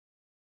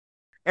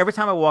every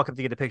time I walk up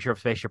to get a picture of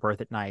Spaceship Earth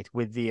at night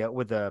with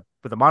the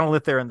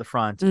monolith there in the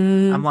front,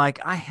 I'm Mm, like,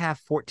 I have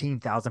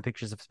 14,000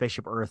 pictures of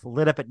Spaceship Earth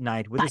lit up at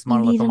night with but this you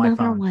monolith need on my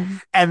another phone.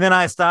 one. And then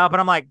I stop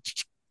and I'm like,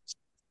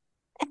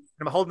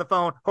 I'm holding the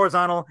phone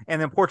horizontal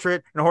and then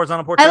portrait and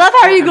horizontal I portrait love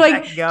how you're and going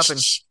backing up and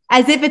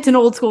as if it's an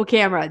old school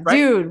camera. right.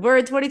 Dude, we're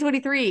in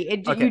 2023.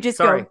 You Okay, just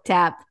go sorry.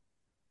 tap.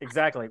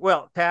 Exactly.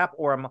 Well, tap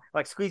or I'm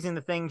like squeezing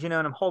the things, and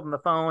I'm holding the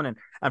phone and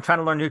I'm trying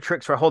to learn new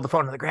tricks where I hold the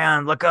phone to the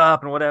ground, look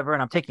up and whatever.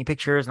 And I'm taking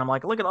pictures and I'm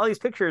like, look at all these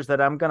pictures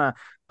that I'm going to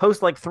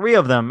post like 3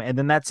 of them. And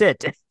then that's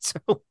it. So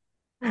But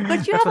you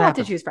that's have a what lot to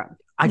happens. choose from.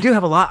 I do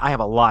have a lot. I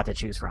have a lot to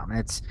choose from. And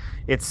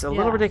it's a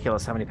little Yeah.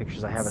 ridiculous how many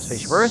pictures I have of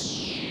Spaceship Earth.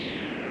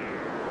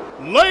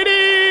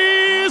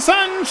 Ladies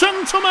and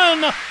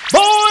gentlemen,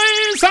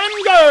 boys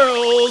and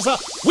girls,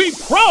 we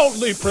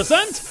proudly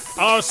present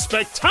our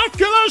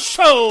spectacular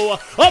show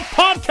of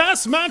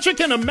podcast magic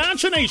and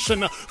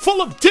imagination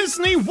full of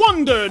Disney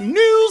wonder,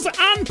 news,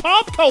 and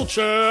pop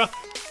culture.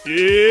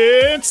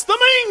 It's the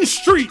Main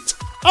Street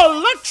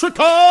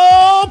Electrical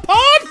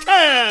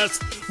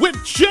Podcast with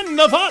Jenn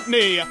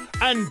Dave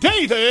and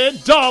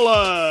David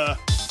Dollar.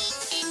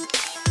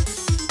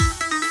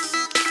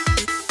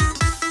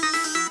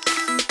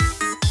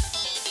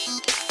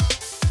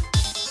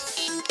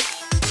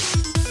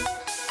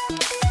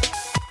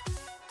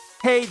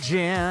 Hey,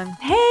 Jen.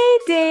 Hey,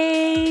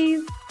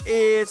 Dave.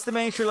 It's the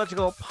Main Street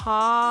Electrical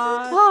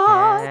Podcast.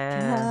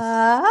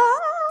 Podcast.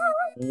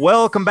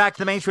 Welcome back to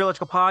the Main Street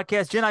Electrical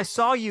Podcast. Jen, I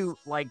saw you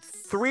like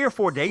 3 or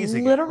 4 days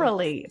ago.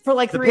 Literally. For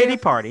like the three Pitty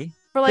Party.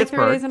 for like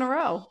Pittsburgh. 3 days in a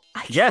row.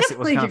 I Yes, can't it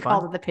was believe kind you of fun.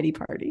 called it the Pitty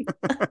Party.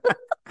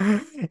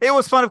 It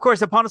was fun, of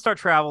course. Upon a Start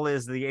Travel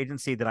is the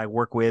agency that I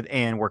work with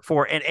and work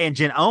for, and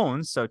Jen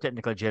owns. So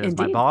technically, Jen is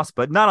my Indeed. boss,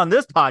 but not on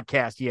this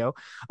podcast, yo.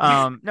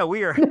 No,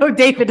 we are. No,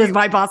 David is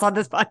my boss on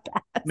this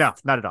podcast. No,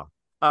 not at all.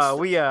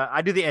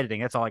 I do the editing.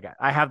 That's all I got.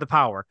 I have the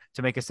power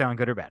to make it sound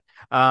good or bad.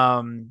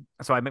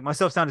 So I make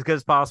myself sound as good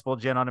as possible.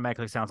 Jen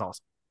automatically sounds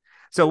awesome.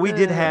 So we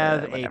did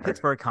have a Whatever.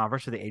 Pittsburgh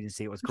conference for the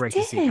agency. It was great to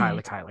did. see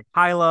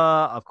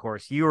Kyla. Of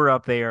course, you were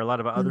up there. A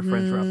lot of our other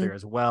friends were up there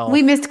as well.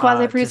 We missed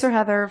quasi-producer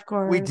Heather, of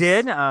course. We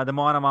did. The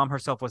Moana mom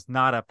herself was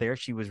not up there.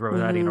 She was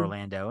residing in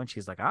Orlando, and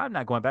she's like, "I'm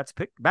not going back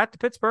to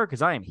Pittsburgh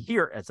because I am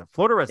here as a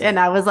Florida resident." And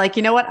I was like,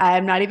 you know what? I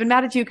am not even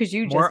mad at you because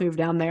you More- just moved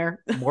down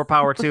there. More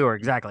power to her.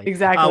 Exactly.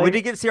 Exactly. We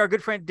did get to see our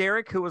good friend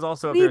Derek, who was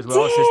also up We there as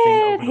well, assisting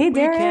did. over Hey, the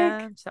Derek.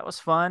 weekend. That was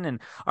fun.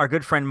 And our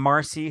good friend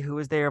Marcy, who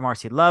was there.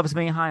 Marcy loves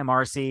me. Hi,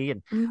 Marcy.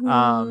 And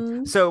Mhm.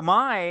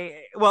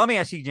 let me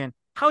ask you, Jen,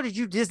 how did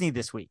you Disney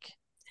this week?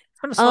 It's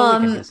been a slow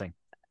week, I'm guessing.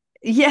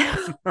 Yeah.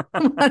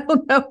 I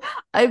don't know.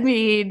 I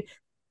mean,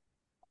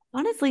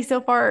 honestly, so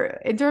far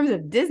in terms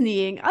of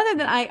Disneying, other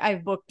than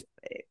I've booked,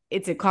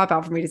 it's a cop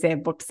out for me to say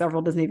I've booked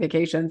several Disney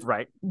vacations,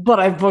 Right. but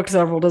I've booked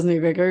several Disney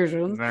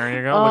vacations. There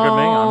you go. Look at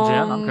me. I'm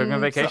Jen. I'm cooking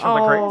vacations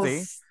like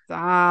crazy.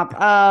 Stop.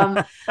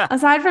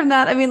 Aside from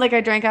that, I mean, like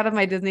I drank out of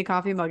my Disney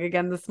coffee mug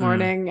again this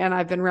morning, and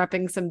I've been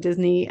repping some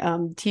Disney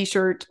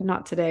t-shirt,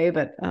 not today,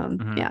 but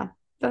yeah,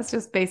 that's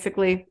just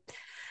basically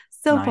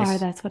so far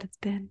that's what it's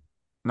been.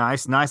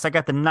 Nice. I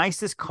got the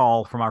nicest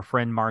call from our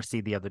friend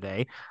Marcy the other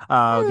day,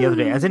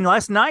 as in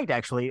last night,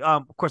 actually.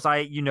 Of course,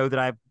 that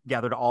I've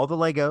gathered all the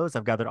Legos.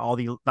 I've gathered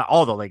not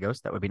all the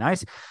Legos. That would be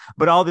nice,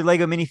 but all the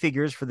Lego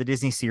minifigures for the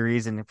Disney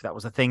series. And if that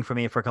was a thing for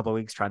me for a couple of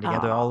weeks, trying to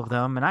gather all of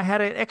them. And I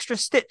had an extra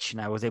stitch,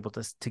 and I was able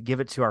to give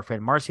it to our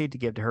friend Marcy to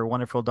give to her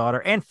wonderful daughter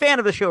and fan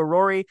of the show,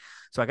 Rory.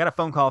 So I got a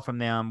phone call from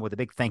them with a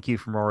big thank you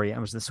from Rory. And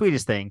it was the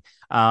sweetest thing.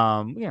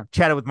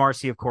 Chatted with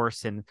Marcy, of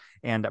course, and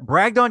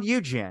bragged on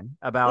you, Jen,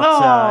 about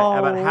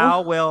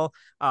how well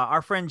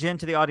our friend Jen,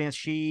 to the audience,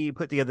 she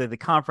put together the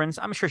conference.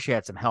 I'm sure she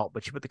had some help,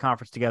 but she put the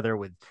conference together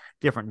with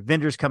different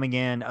vendors coming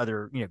in,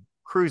 other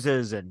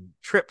cruises and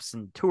trips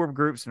and tour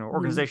groups and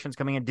organizations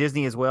coming in,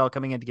 Disney as well,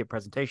 coming in to give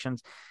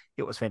presentations.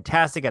 It was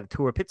fantastic. Got a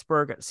tour of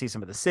Pittsburgh, got to see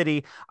some of the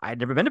city. I had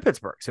never been to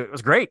Pittsburgh, so it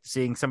was great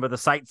seeing some of the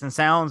sights and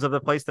sounds of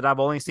the place that I've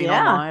only seen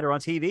online or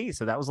on TV.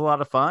 So that was a lot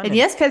of fun. And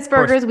yes,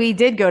 Pittsburghers, we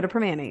did go to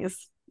Permanis.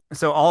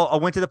 So I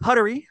went to the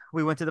Puttery.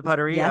 We went to the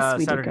Puttery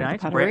Saturday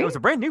night. It was a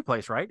brand new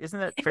place, right? Isn't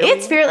it?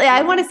 It's fairly.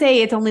 I want to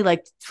say it's only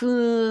like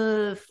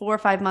 4 or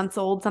 5 months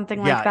old,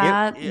 something like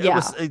that. It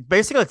was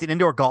basically it's an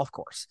indoor golf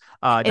course.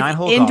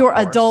 9-hole indoor golf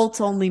course.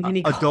 adults only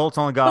mini golf. Adults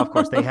only golf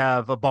course. They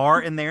have a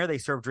bar in there. They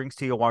serve drinks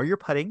to you while you're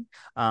putting.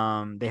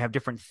 They have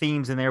different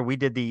themes in there. We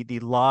did the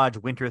lodge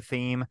winter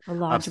theme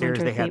upstairs.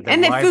 They had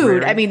and the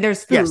food. I mean,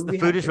 there's food. Yes, the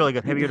food is really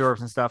good. Heavy hors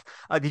d'oeuvres and stuff.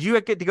 Did you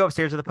get to go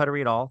upstairs to the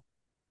Puttery at all?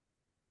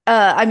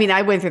 I mean,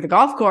 I went through the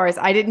golf course.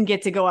 I didn't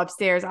get to go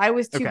upstairs. I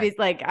was too busy.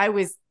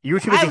 You were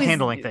too busy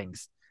handling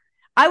things.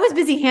 I was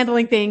busy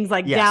handling things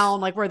down,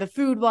 like where the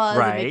food was,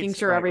 and making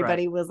sure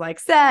everybody was like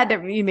set.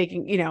 And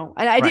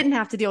I didn't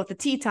have to deal with the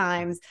tea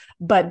times,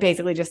 but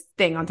basically just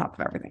staying on top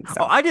of everything. So.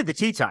 Oh, I did the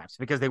tea times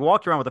because they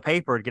walked around with a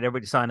paper to get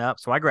everybody to sign up.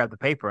 So I grabbed the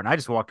paper and I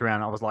just walked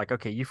around. I was like,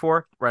 okay, you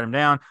 4, write them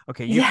down.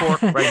 Okay, you 4,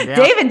 write them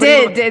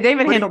down.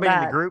 David handled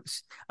that. In the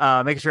groups,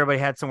 making sure everybody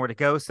had somewhere to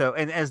go. So,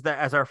 and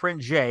as our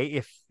friend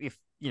Jay, if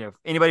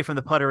anybody from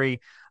the Puttery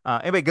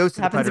Anybody goes to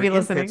the Happens to Puttery be in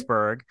listening.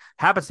 Pittsburgh,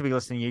 happens to be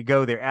listening, you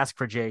go there, ask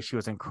for Jay. She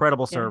was an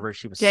incredible server.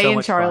 She was Jay so and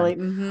much Charlie.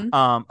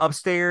 fun.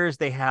 Upstairs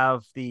they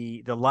have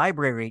the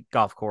library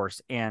golf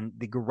course and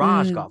the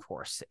garage golf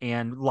course.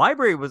 And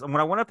library was, when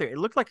I went up there, it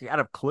looked like out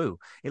of Clue.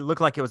 It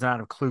looked like it was an out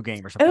of Clue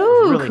game or something. It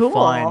was really cool.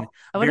 fun.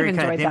 I would have Very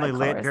kind of enjoyed dimly that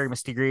lit, course. very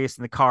mysterious,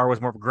 and the car was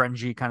more of a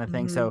grungy kind of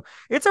thing. So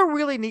it's a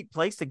really neat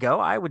place to go.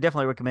 I would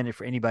definitely recommend it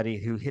for anybody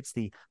who hits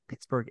the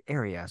Pittsburgh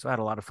area. So I had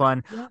a lot of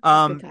fun. Yeah,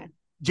 good time.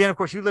 Jen, of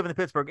course, you live in the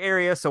Pittsburgh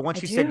area. So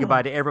once you said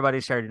goodbye to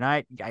everybody Saturday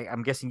night,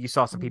 I'm guessing you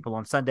saw some people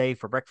on Sunday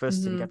for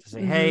breakfast and you got to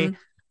say, hey.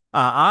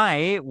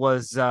 I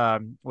was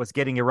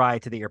getting a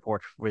ride to the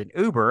airport with an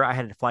Uber. I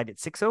had a flight at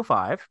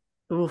 6:05.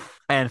 Oof.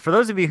 And for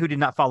those of you who did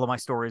not follow my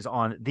stories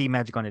on The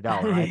Magic on a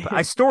Dollar,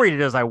 I storied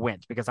it as I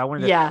went because I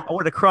wanted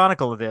to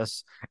chronicle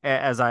this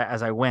as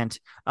I went.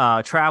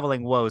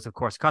 Traveling woes, of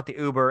course. Caught the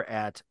Uber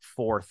at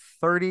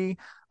 4:30.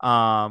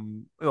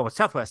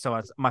 Southwest.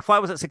 So my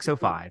flight was at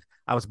 6:05.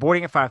 I was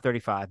boarding at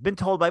 5:35. Been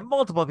told by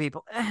multiple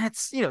people,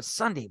 it's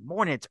Sunday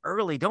morning, it's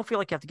early. Don't feel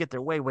like you have to get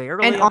there way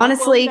early. And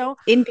honestly,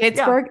 in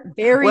Pittsburgh,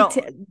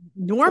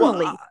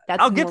 normally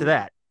that's. I'll get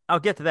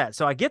to that.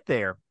 So I get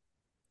there.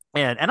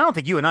 And I don't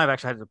think you and I have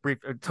actually had a brief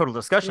total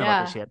discussion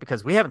about this yet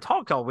because we haven't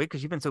talked all week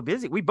because you've been so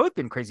busy. We've both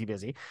been crazy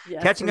busy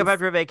catching up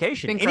after a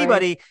vacation.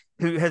 Anybody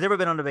who has ever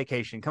been on a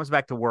vacation comes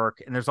back to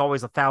work and there's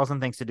always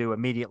 1,000 things to do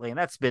immediately. And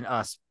that's been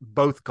us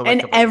both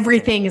collectively. And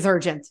everything is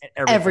urgent.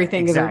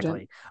 Everything is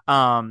urgent.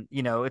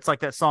 It's like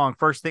that song,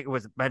 first thing, it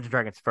was Imagine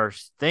Dragons,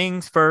 first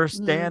things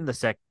first, and the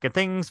second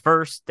things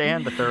first,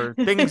 and the third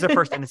things are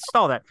first. And it's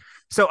all that.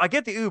 So I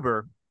get the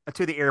Uber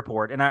to the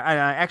airport, and I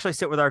actually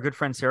sit with our good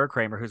friend Sarah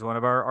Kramer, who's one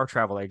of our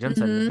travel agents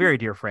and a very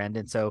dear friend.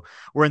 And so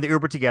we're in the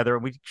Uber together,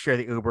 and we share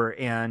the Uber.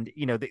 And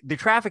the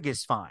traffic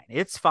is fine.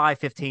 It's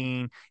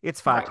 5:15,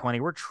 it's 5:20.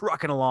 We're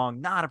trucking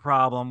along, not a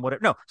problem.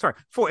 Whatever. No, sorry,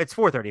 it's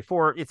 4:30.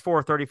 It's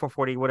 4:30,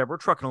 4:40, whatever. We're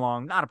trucking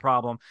along, not a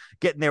problem.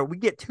 Getting there, we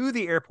get to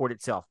the airport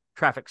itself.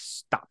 Traffic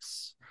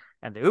stops,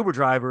 and the Uber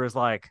driver is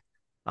like,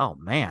 "Oh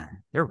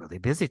man, they're really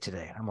busy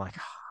today." And I'm like,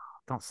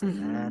 don't say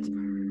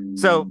that.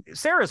 So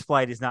Sarah's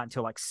flight is not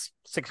until like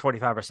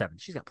 6:45 or 7.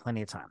 She's got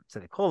plenty of time. So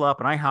they pull up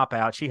and I hop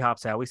out. She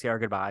hops out. We say our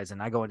goodbyes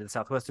and I go into the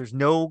Southwest. There's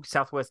no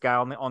Southwest guy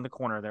on the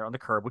corner there on the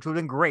curb, which would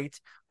have been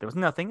great. There was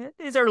nothing. It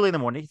is early in the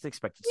morning. He's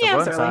expected. So go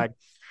inside. Early.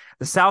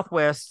 The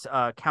Southwest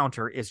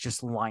counter is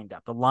just lined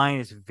up. The line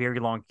is very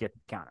long to get to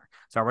the counter.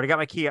 So I already got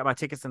my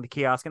tickets in the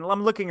kiosk, and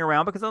I'm looking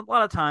around because a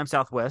lot of times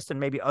Southwest and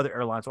maybe other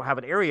airlines will have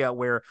an area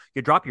where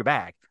you drop your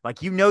bag.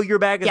 Like, your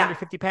bag is under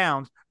 50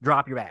 pounds,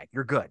 drop your bag.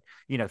 You're good.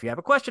 If you have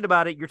a question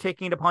about it, you're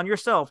taking it upon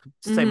yourself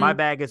to say my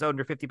bag is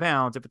under 50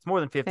 pounds. If it's more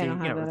than 50,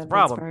 it's a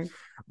problem. Pittsburgh.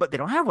 But they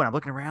don't have one. I'm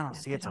looking around. I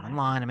see it. So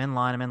I'm in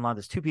line.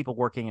 There's 2 people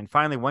working. And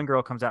finally, one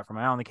girl comes out from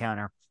out on the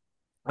counter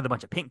with a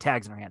bunch of pink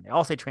tags in her hand. They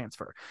all say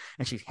transfer.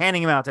 And she's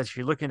handing them out as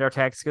she's looking at our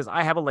tags because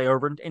I have a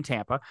layover in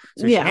Tampa.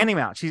 So she's handing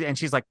them out.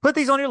 She's like, put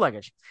these on your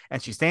luggage.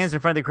 And she stands in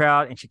front of the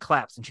crowd and she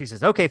claps and she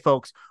says, okay,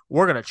 folks,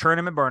 we're going to churn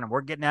them and burn them.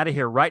 We're getting out of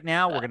here right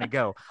now. We're going to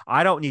go.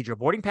 I don't need your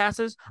boarding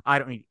passes. I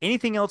don't need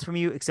anything else from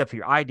you except for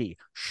your ID.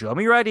 Show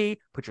me your ID,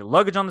 put your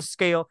luggage on the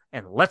scale,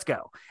 and let's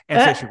go.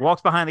 And so she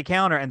walks behind the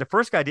counter, and the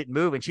first guy didn't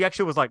move. And she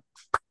actually was like,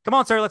 come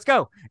on, sir, let's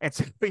go. And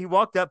so he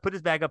walked up, put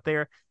his bag up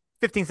there.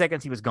 15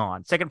 seconds, he was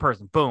gone. Second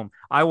person, boom.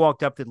 I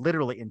walked up to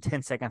literally in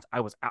 10 seconds. I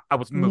was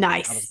moving.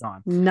 Nice. I was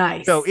gone.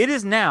 Nice. So it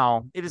is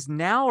now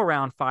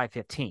around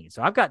 5:15.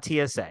 So I've got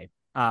TSA.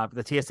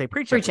 The TSA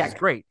pre-check is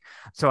great.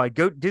 So I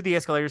go do the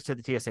escalators to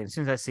the TSA. As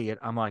soon as I see it,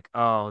 I'm like,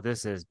 oh,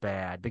 this is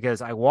bad,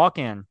 because I walk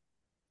in.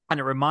 And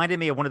it reminded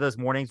me of one of those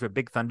mornings with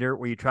Big Thunder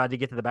where you tried to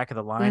get to the back of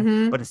the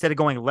line, but instead of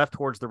going left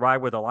towards the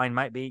ride where the line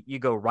might be, you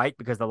go right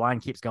because the line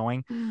keeps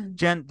going.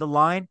 Jen, the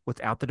line was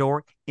out the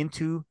door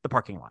into the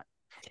parking lot.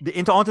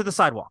 Onto the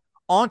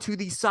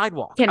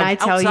sidewalk. Can I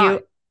tell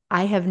you,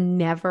 I have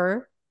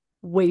never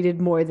waited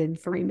more than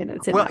 3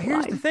 minutes in that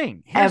here's line. the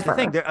thing.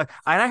 And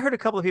I heard a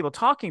couple of people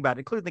talking about it,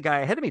 including the guy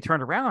ahead of me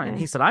turned around and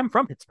he said, I'm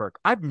from Pittsburgh.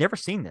 I've never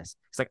seen this.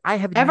 It's like, I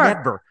have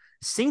never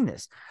seen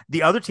this.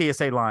 The other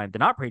TSA line, the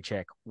not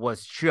pre-check,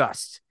 was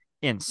just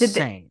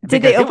insane.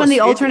 Did they open the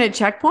alternate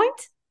checkpoint?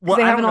 Well,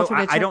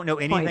 I don't know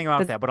anything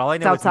about that, but all I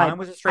know is mine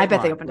was a straight line. I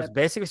bet they opened it. It was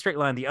basically a straight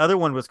line. The other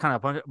one was kind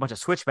of a bunch of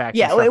switchbacks.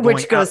 Yeah,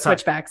 which goes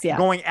switchbacks,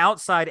 going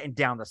outside and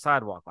down the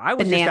sidewalk. I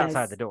was just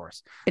outside the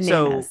doors.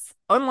 So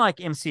unlike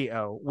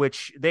MCO,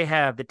 which they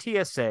have the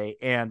TSA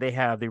and they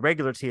have the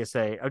regular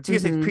TSA,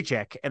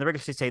 pre-check and the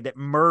regular TSA that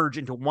merge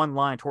into one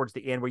line towards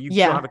the end where you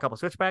still have a couple of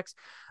switchbacks.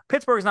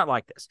 Pittsburgh is not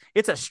like this.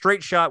 It's a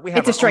straight shot.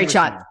 It's a straight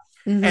shot.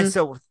 And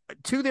so,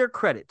 to their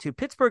credit, to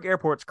Pittsburgh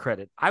Airport's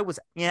credit, I was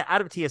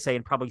out of TSA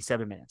in probably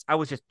 7 minutes. I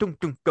was just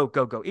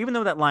go. Even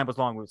though that line was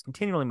long, it was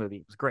continually moving.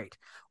 It was great.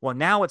 Well,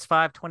 now it's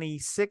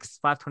 5:26,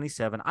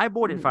 5:27. I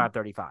boarded at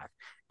 5:35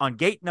 on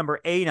gate number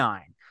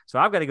A9. So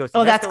I've got to go see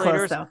that's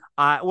escalators. close,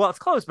 though. Well, it's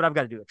close, but I've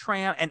got to do a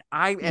tram, and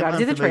I am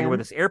unfamiliar with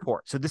this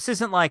airport. So this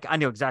isn't like I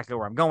know exactly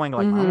where I'm going,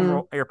 like my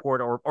own airport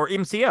or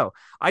MCO.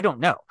 I don't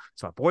know.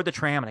 So I board the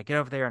tram, and I get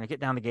over there, and I get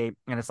down the gate,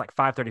 and it's like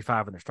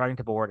 5:35 when they're starting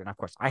to board. And, of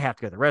course, I have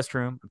to go to the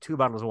restroom. I'm 2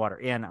 bottles of water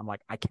in. I'm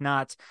like, I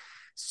cannot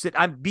sit.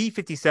 I'm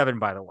B57,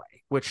 by the way,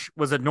 which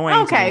was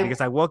annoying to me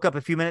because I woke up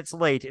a few minutes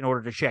late in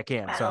order to check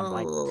in. So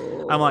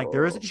I'm like,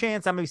 there is a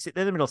chance I'm going to sit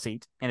in the middle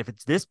seat. And if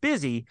it's this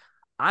busy,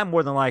 I'm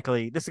more than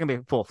likely, this is going to be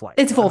a full flight.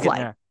 It's a full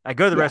flight. I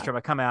go to the restroom. I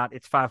come out.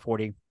 It's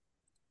 5:40.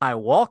 I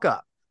walk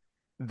up.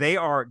 They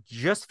are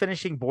just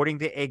finishing boarding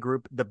the A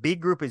group. The B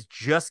group is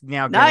just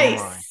now getting in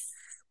line.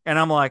 And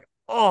I'm like,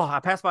 oh, I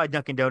passed by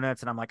Dunkin'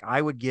 Donuts, and I'm like,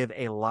 I would give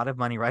a lot of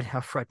money right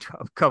now for a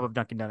cup of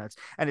Dunkin' Donuts.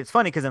 And it's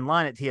funny because in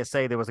line at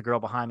TSA, there was a girl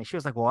behind me. She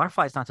was like, well, our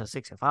flight's not till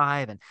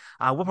 6:05, and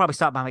we'll probably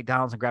stop by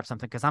McDonald's and grab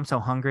something because I'm so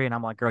hungry. And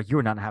I'm like, girl, you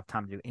are not going to have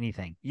time to do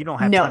anything. You don't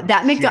have time.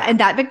 And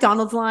that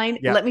McDonald's line,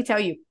 let me tell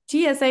you,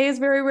 TSA is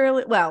very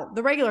rarely, well,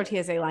 the regular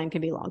TSA line can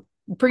be long.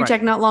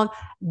 Pre-check, not long.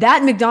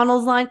 That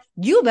McDonald's line,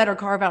 you better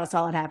carve out a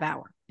solid half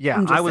hour.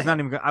 Yeah, I wasn't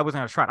going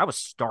to try it. I was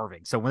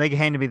starving. So when they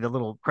handed me the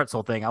little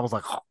pretzel thing, I was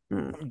like,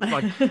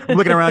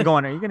 looking around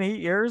going, are you going to eat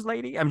yours,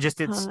 lady? And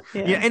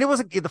it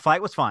wasn't, the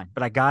flight was fine,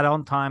 but I got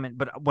on time.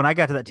 But when I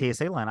got to that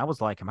TSA line, I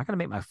was like, am I going to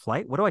make my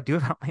flight? What do I do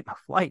if I don't make my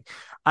flight?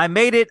 I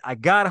made it. I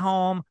got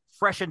home,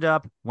 freshened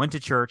up, went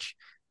to church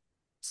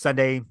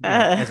Sunday,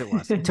 as it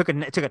was. It took a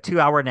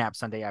 2-hour nap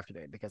Sunday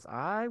afternoon because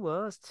I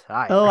was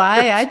tired. Oh,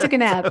 I took a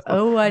nap.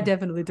 I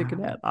definitely took a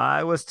nap.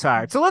 I was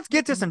tired. So let's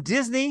get to some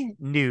Disney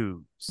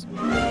news.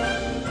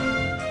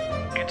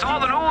 It's all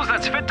the news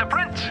that's fit to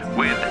print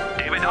with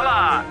David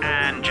Dollar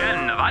and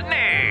Jenn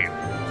Dave.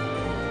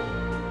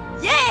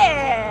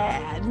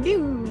 Yeah,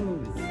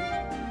 news.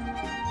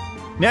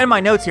 Now in my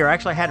notes here, I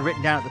actually had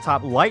written down at the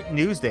top light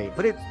news day,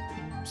 but it's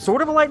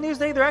sort of a light news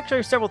day. There actually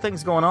are several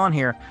things going on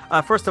here.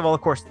 First of all,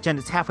 of course, Jen,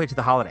 it's halfway to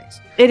the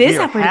holidays. It is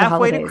halfway to the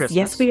holidays. To Christmas,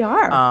 yes, we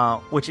are.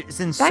 Which is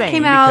insane. That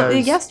came out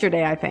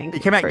yesterday, I think.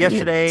 It came out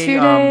yesterday,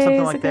 2 days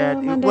something like ago,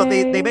 that. Monday. Well,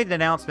 they made an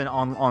announcement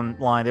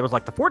online. There was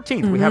like the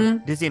 14th we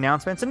have Disney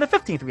announcements, and the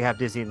 15th we have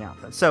Disney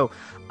announcements. So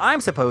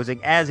I'm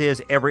supposing, as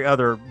is every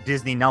other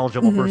Disney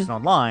knowledgeable person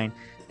online,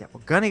 that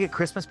we're going to get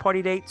Christmas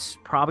party dates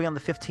probably on the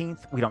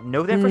 15th. We don't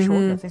know that for sure.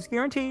 Nothing's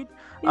guaranteed.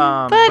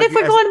 But if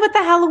we're going with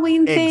the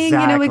Halloween thing,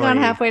 we've gone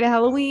halfway to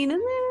Halloween, and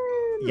then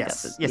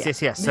Yes.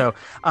 So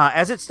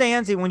as it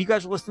stands, and when you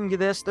guys are listening to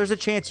this, there's a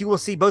chance you will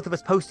see both of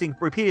us posting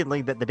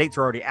repeatedly that the dates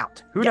are already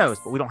out. Who knows?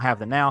 But we don't have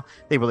them now.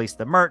 They released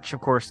the merch, of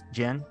course.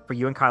 Jen, for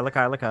you and Kyla,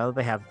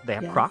 they have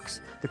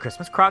Crocs. The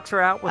Christmas Crocs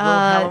are out with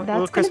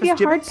little Christmas gonna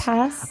be a hard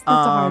pass.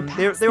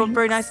 They're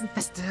very nice and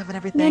festive and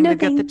everything. They've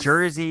got the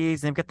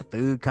jerseys, and they've got the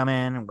food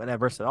coming and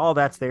whatever. So all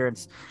that's there.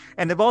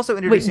 And they've also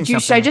introduced something.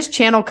 Should I just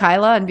channel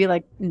Kyla and be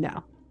like,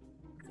 no?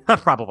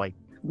 Probably,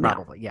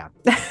 yeah.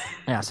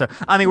 Yeah, so,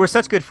 I mean, we're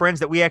such good friends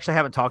that we actually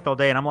haven't talked all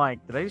day, and I'm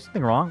like, did I do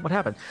something wrong? What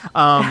happened?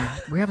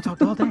 We haven't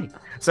talked all day.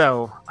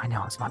 So, I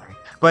know, it's wondering.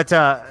 But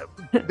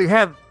they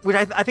have, which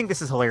I think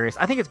this is hilarious.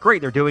 I think it's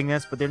great they're doing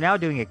this, but they're now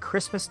doing a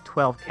Christmas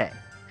 12K.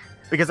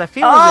 Because I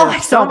feel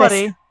like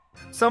somebody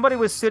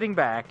was sitting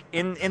back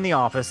in the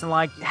office and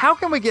like, how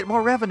can we get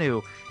more revenue?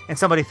 And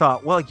somebody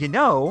thought, well,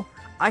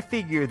 I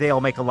figure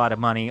they'll make a lot of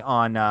money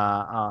on the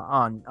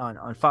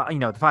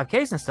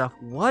 5Ks and stuff.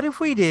 What if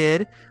we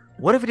did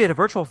a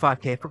virtual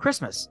 5K for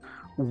Christmas?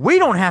 We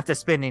don't have to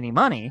spend any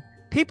money.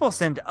 People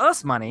send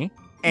us money,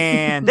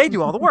 and they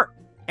do all the work,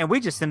 and we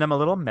just send them a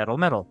little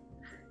medal.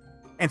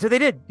 And so they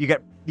did. You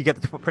get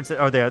the Christmas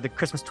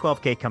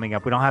 12K coming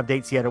up. We don't have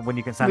dates yet of when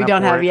you can sign up. We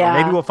don't have.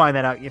 Yeah. Maybe we'll find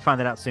that out. You find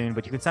that out soon.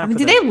 But you can sign up.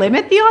 Do they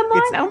limit the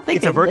online? I don't think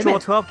it's a virtual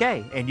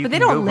 12K, and they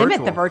don't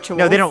limit the virtual.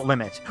 No, they don't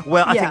limit.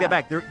 Well, I take that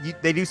back.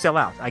 They do sell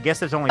out. I guess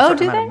there's only a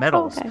certain amount of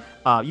medals. You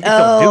can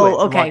still do it.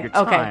 Okay. Your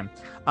time.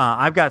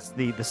 I've got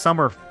the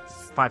summer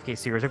 5K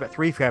series. I've got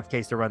 3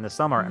 5Ks to run this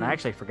summer, and I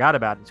actually forgot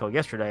about it until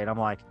yesterday. And I'm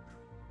like,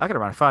 I got to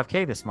run a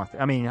 5K this month.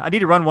 I mean, I need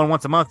to run one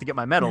once a month to get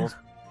my medals.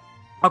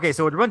 Okay,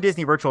 so to run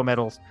Disney virtual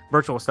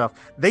stuff,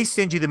 they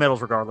send you the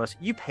medals regardless.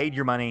 You paid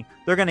your money.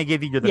 They're going to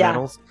give you the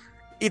medals.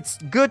 It's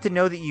good to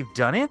know that you've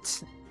done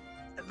it.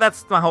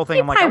 That's my whole thing.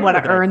 I'm like, I want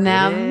to earn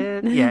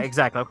them. Yeah,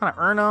 exactly. I want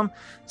to earn them.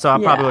 So I'll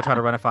probably will try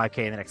to run a 5K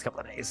in the next couple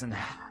of days. And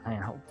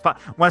when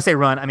I say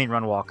run, I mean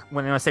run walk.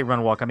 When I say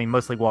run walk, I mean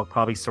mostly walk,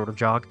 probably sort of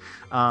jog.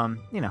 I'll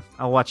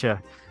watch a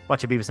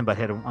Beavis and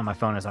Butthead on my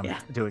phone as I'm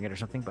doing it or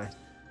something. But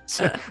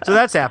so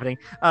that's happening.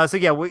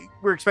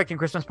 We're expecting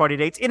Christmas party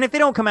dates, and if they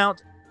don't come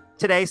out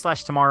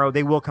today/tomorrow,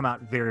 they will come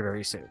out very,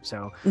 very soon.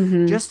 So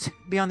just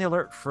be on the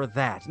alert for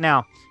that.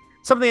 Now,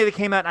 something that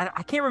came out,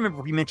 I can't remember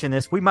if we mentioned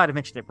this. We might have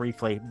mentioned it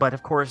briefly, but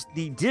of course,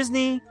 the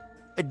Disney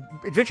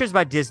Adventures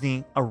by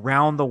Disney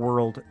Around the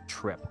World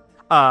trip.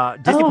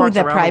 Disney Parks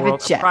the Around private the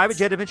World, jet. Private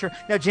jet adventure.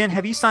 Now, Jen,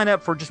 have you signed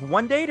up for just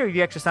one date, or have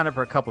you actually signed up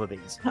for a couple of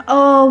these?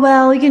 Oh,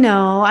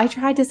 well, I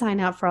tried to sign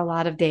up for a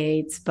lot of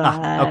dates,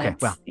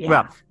 but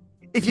well,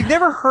 if you've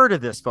never heard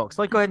of this, folks,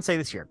 go ahead and say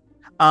this here.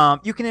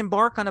 You can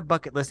embark on a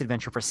bucket list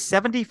adventure for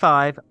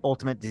 75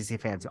 ultimate Disney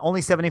fans.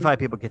 Only 75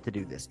 people get to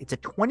do this. It's a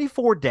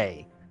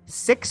 24-day,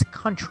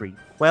 6-country,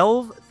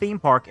 12 theme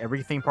park,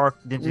 every theme park,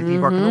 Disney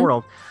theme park in the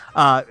world,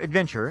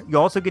 adventure. You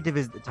also get to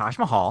visit the Taj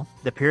Mahal,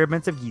 the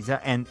pyramids of Giza,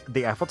 and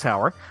the Eiffel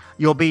Tower.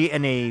 You'll be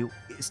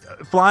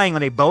flying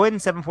on a Boeing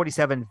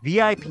 747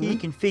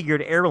 VIP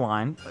configured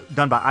airline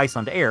done by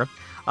Iceland Air.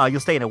 You'll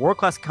stay in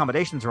world-class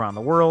accommodations around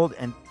the world,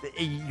 and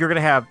you're going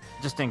to have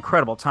just an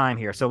incredible time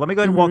here. So let me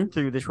go ahead and walk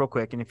through this real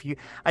quick. And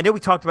I know we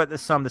talked about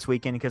this some this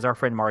weekend because our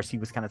friend Marcy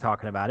was kind of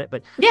talking about it,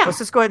 but let's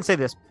just go ahead and say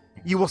this.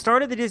 You will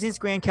start at the Disney's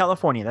Grand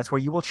California. That's where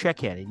you will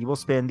check in, and you will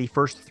spend the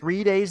first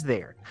 3 days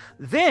there.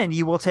 Then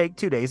you will take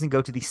 2 days and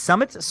go to the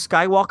Summit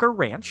Skywalker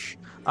Ranch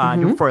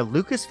for a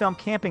Lucasfilm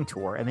camping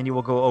tour, and then you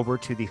will go over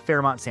to the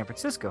Fairmont San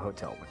Francisco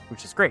Hotel,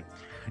 which is great.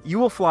 You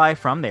will fly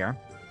from there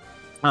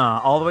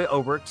all the way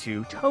over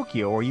to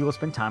Tokyo, where you will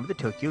spend time at the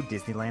Tokyo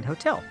Disneyland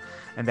Hotel,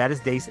 and that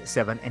is days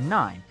 7 and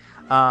 9.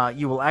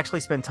 You will actually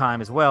spend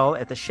time as well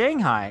at the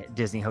Shanghai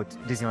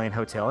Disneyland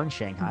Hotel in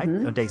Shanghai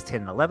on days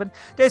 10 and 11.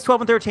 Days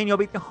 12 and 13, you'll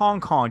be at the Hong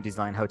Kong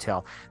Disneyland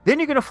Hotel. Then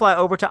you're going to fly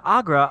over to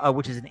Agra,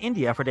 which is in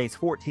India, for days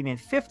 14 and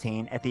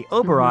 15 at the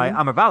Oberoi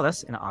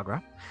Amarvalis in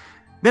Agra.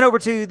 Then over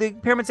to the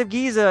Pyramids of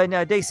Giza in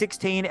day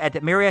 16 at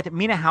the Marriott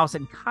Mina House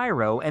in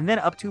Cairo, and then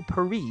up to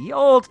Paris,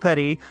 Old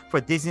Paris,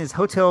 for Disney's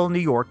Hotel New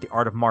York, the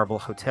Art of Marvel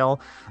Hotel,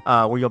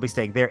 where you'll be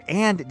staying there,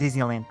 and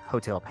Disneyland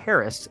Hotel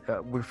Paris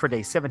for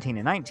days 17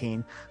 and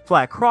 19.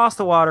 Fly across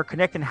the water,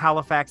 connect in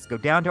Halifax, go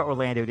down to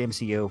Orlando at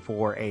MCO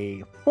for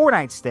a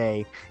 4-night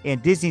stay in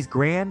Disney's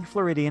Grand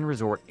Floridian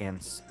Resort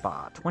and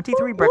Spa.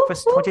 23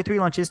 breakfasts,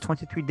 23 lunches,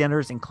 23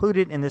 dinners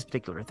included in this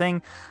particular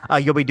thing.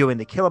 You'll be doing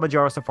the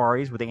Kilimanjaro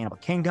safaris with the Animal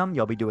Kingdom.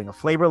 You'll be doing a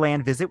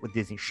Flavorland visit with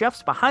Disney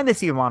chefs, behind the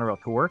Sea Monorail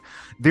tour.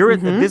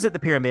 Visit the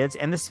pyramids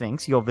and the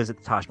Sphinx. You'll visit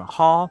the Taj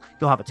Mahal.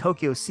 You'll have a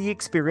Tokyo Sea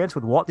experience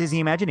with Walt Disney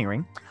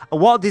Imagineering, a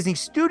Walt Disney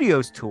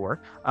Studios tour,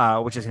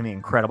 which is going to be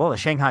incredible. A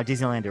Shanghai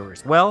Disneyland tour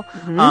as well.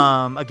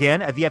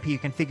 Again, a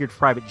VIP configured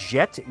private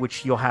jet,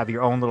 which you'll have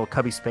your own little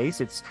cubby space.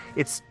 It's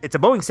a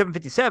Boeing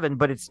 757,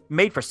 but it's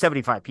made for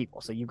 75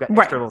 people, so you've got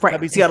extra little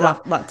cubbies. So you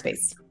got a lot of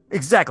space.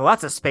 Exactly,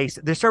 lots of space.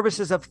 There's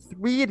services of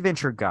 3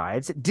 adventure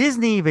guides,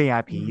 Disney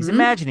VIPs,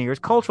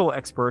 Imagineers, cultural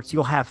experts.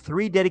 You'll have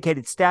 3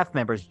 dedicated staff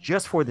members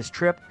just for this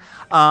trip,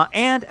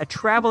 and a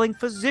traveling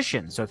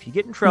physician. So if you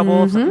get in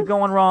trouble, if something's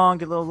going wrong,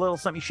 get a little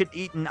something you shouldn't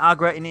eat in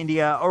Agra in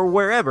India or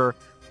wherever,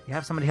 you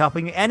have somebody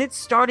helping you. And it's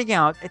starting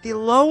out at the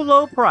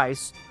low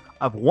price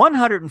of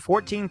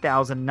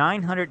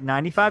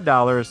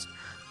 $114,995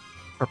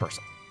 per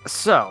person.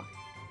 So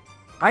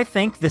I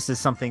think this is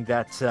something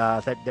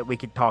that we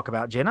could talk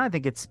about, Jen. I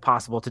think it's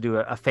possible to do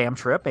a fam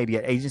trip, maybe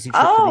an agency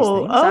trip for these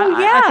things.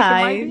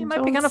 I think it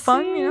might be kind of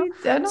fun,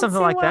 something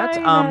like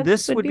that.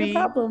 This would be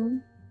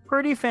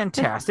pretty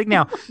fantastic.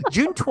 Now,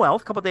 June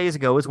 12th, a couple days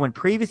ago, is when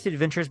previous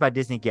Adventures by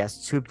Disney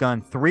guests who've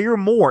done 3 or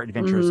more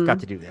adventures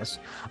got to do this.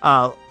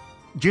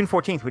 June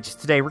 14th, which is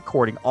today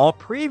recording, all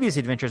previous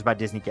Adventures by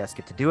Disney guests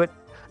get to do it.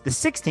 The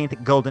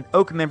 16th, Golden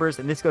Oak members,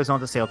 and this goes on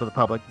to sale to the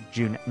public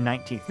June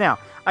 19th. Now,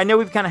 I know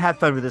we've kind of had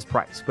fun with this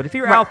price, but if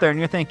you're out there and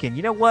you're thinking,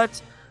 you know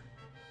what?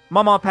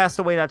 My mom passed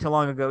away not too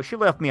long ago. She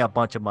left me a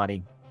bunch of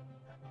money.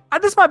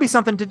 This might be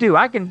something to do.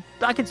 I can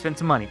spend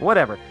some money,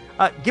 whatever.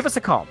 Give us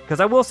a call, because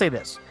I will say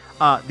this.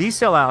 These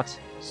sell out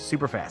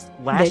super fast.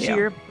 Last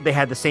year, they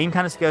had the same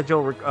kind of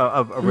schedule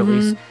of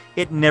release.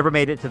 It never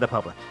made it to the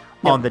public.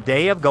 Nope. On the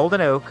day of Golden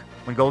Oak,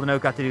 when Golden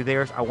Oak got to do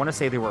theirs, I want to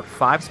say there were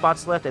 5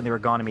 spots left, and they were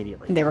gone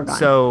immediately. They were gone.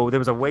 So there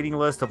was a waiting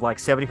list of like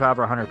 75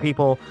 or 100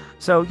 people.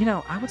 So,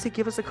 I would say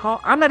give us a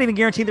call. I'm not even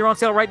guaranteed they're on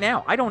sale right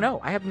now. I don't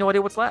know. I have no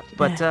idea what's left.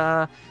 But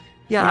I'm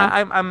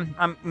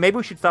maybe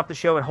we should stop the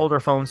show and hold our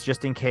phones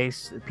just in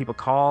case people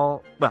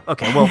call. Well,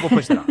 okay, we'll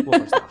push that off.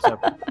 So.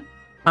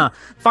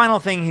 Final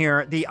thing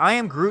here, the I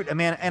Am Groot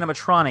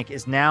animatronic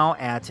is now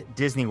at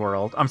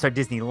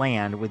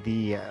Disneyland with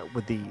the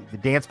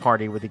dance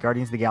party with the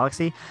Guardians of the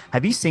Galaxy.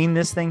 Have you seen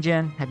this thing,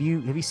 Jen? Have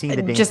you seen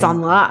the dance? Just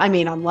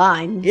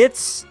online.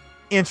 It's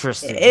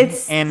interesting.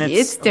 It's A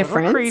little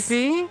different.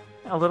 creepy,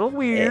 a little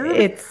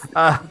weird.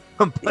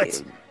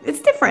 But it's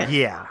different.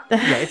 Yeah,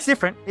 it's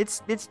different.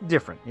 It's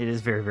different. It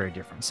is very, very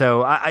different.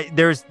 So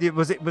it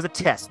was a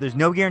test. There's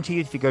no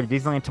guarantee if you go to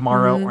Disneyland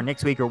tomorrow or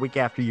next week or week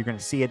after, you're going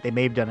to see it. They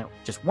may have done it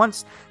just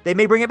once. They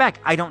may bring it back.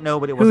 I don't know,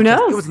 but it was. Who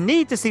knows? It was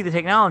neat to see the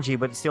technology,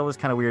 but it still is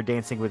kind of weird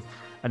dancing with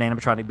an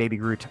animatronic Baby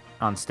Groot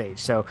on stage.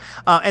 So,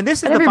 and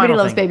this is the final thing. Everybody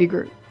loves Baby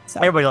Groot. So.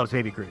 Everybody loves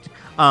Baby Groot.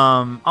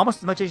 Almost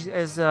as much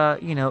as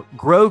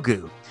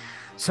Grogu.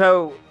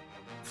 So,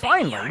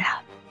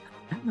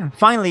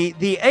 finally,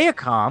 the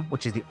AECOM,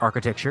 which is the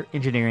Architecture,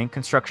 Engineering,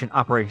 Construction,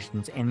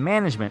 Operations, and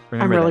Management.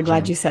 I'm really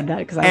glad you said that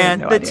because I had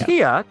no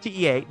idea.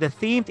 TEA, the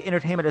Themed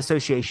Entertainment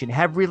Association,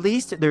 have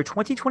released their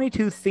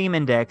 2022 Theme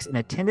Index and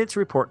Attendance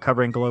Report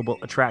covering global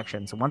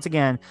attractions. So once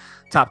again,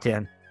 top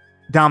 10,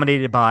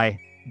 dominated by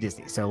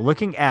Disney. So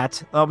looking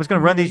at, I was going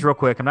to run these real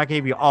quick. I'm not going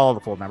to give you all the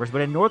full numbers,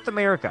 but in North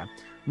America,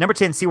 Number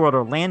 10, SeaWorld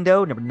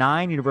Orlando. Number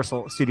 9,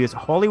 Universal Studios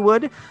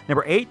Hollywood.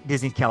 Number 8,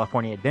 Disney's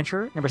California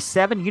Adventure. Number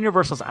 7,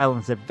 Universal's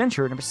Islands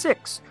Adventure. Number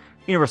 6,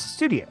 Universal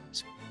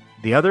Studios.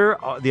 The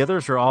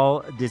others are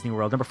all Disney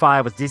World. Number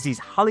 5 was Disney's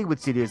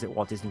Hollywood Studios at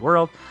Walt Disney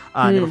World.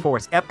 Number 4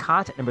 is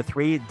Epcot. Number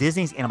 3,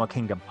 Disney's Animal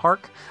Kingdom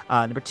Park.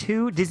 Number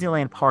 2,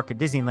 Disneyland Park at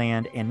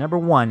Disneyland. And number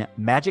 1,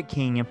 Magic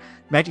Kingdom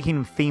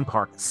Theme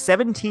Park.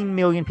 17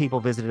 million people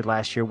visited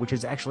last year, which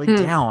is actually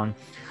down.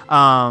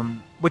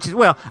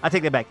 I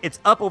take that back. It's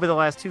up over the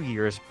last 2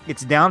 years.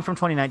 It's down from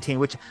 2019,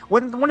 which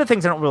one of the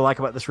things I don't really like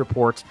about this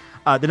report,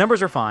 the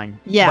numbers are fine.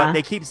 Yeah. But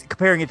they keep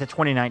comparing it to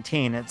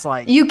 2019. It's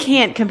like, you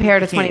can't compare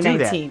to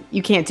 2019.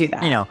 You can't do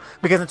that.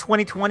 Because in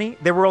 2020,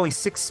 there were only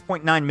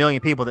 6.9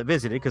 million people that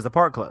visited because the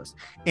park closed.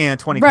 In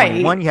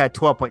 2021, you had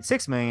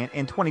 12.6 million.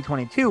 In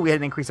 2022, we had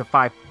an increase of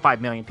 5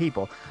 million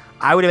people.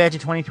 I would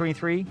imagine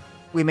 2023,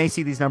 we may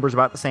see these numbers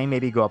about the same,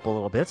 maybe go up a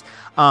little bit.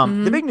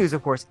 The big news,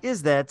 of course,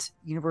 is that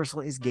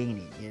Universal is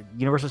gaining.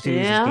 Universal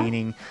Studios is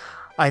gaining.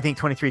 I think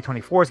 23,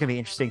 24 is going to be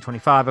interesting.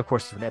 25, of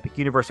course, is when Epic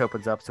Universe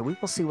opens up. So we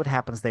will see what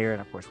happens there.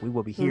 And, of course, we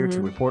will be here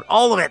to report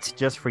all of it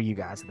just for you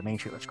guys at the Main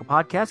Street Electrical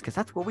Podcast, because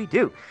that's what we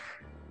do.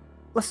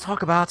 Let's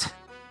talk about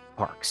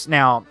parks.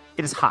 Now,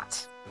 it is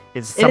hot.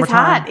 It's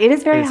summertime. It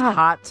is very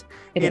hot.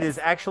 It is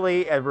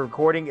actually, as we're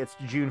recording, it's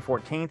June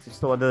 14th. There's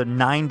still another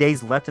 9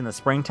 days left in the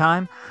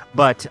springtime.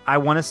 But I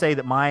want to say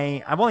that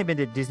I've only been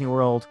to Disney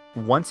World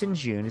once in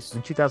June. This was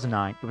in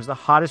 2009. It was the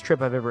hottest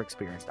trip I've ever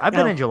experienced. I've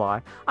been in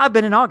July. I've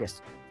been in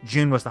August.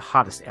 June was the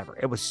hottest ever.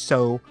 It was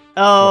so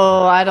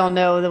hot. I don't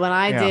know. When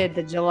I did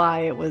the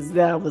July,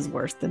 that was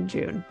worse than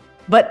June.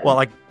 But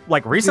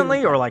like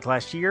recently or like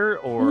last year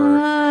or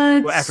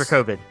after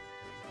COVID?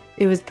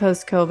 It was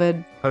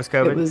post-COVID.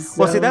 Post-COVID?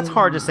 See, that's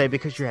hard to say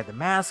because you had the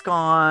mask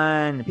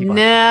on.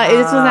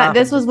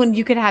 This was when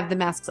you could have the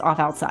masks off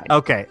outside.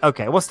 Okay.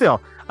 Well, still,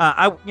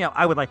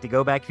 I would like to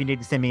go back if you need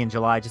to send me in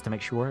July just to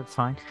make sure it's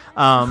fine.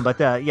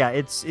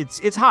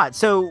 It's hot.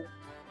 So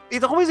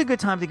it's always a good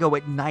time to go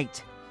at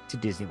night to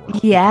Disney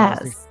World. Yes.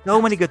 There's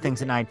so many good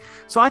things at night.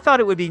 So I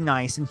thought it would be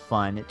nice and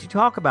fun to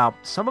talk about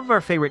some of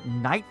our favorite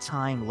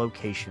nighttime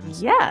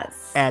locations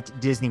at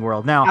Disney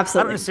World. Now, absolutely.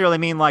 I don't necessarily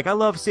mean like I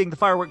love seeing the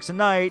fireworks at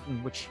night,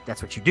 which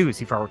that's what you do,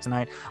 see fireworks at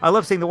night. I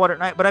love seeing the water at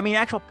night, but I mean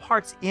actual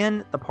parts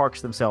in the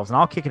parks themselves. And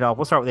I'll kick it off.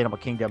 We'll start with Animal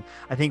Kingdom.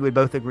 I think we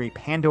both agree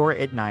Pandora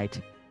at night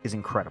is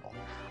incredible.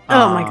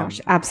 Oh my gosh,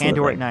 absolutely.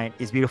 Pandora at night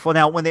is beautiful.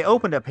 Now, when they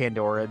opened up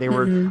Pandora, they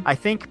were, I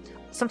think,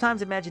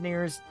 sometimes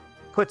Imagineers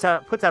puts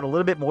out a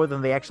little bit more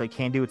than they actually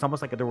can do. It's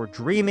almost like they were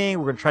dreaming.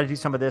 We're going to try to do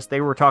some of this.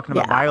 They were talking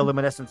about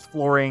bioluminescence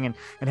flooring and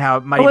how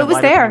it might even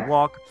light up when you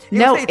walk.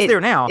 It's there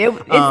now.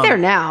 It's there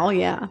now,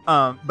 yeah.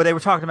 But they were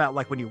talking about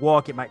like when you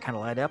walk, it might kind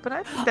of light up, and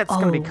I think that's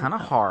going to be kind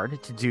of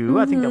hard to do.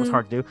 I think that was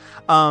hard to do.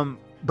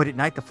 But at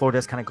night, the floor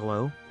does kind of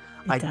glow.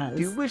 I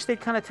do wish they'd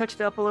kind of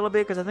touched it up a little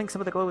bit because I think some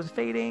of the glow was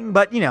fading.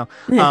 But the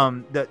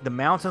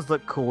mountains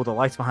look cool. The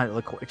lights behind it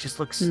look cool. It just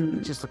looks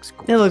gorgeous.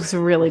 It looks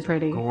really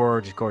pretty.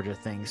 Gorgeous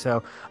thing.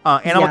 So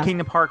Animal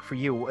Kingdom Park for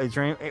you. Is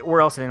there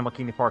where else in Animal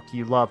Kingdom Park do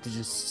you love to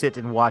just sit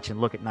and watch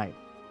and look at night?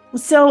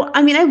 So,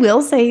 I mean, I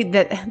will say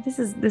that this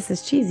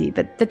is cheesy,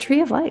 but the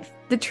Tree of Life.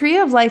 The Tree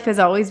of Life has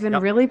always been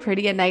really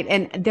pretty at night.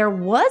 And there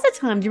was a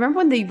time, do you remember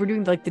when they were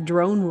doing like the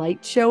drone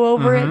light show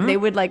over it? They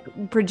would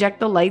like project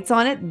the lights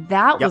on it.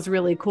 That was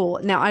really cool.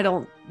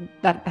 Now,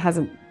 that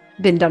hasn't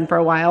been done for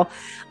a while.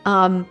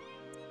 I'll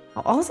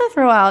also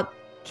throw out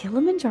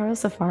Kilimanjaro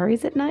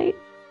safaris at night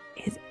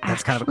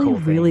that's kind of a cool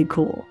really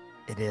cool.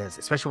 It is,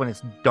 especially when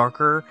it's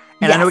darker.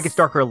 And I know it gets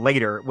darker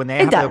later when they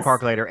have the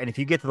park later. And if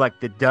you get to like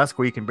the dusk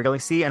where you can barely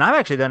see, and I've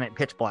actually done it in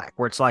pitch black,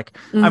 where it's like,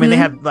 I mean, they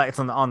have lights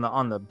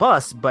on the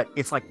bus, but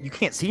it's like you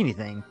can't see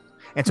anything.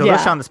 And so they're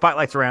shining the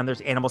spotlights around.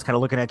 There's animals kind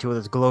of looking at you with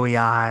those glowy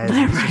eyes.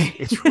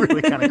 It's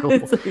really kind of cool.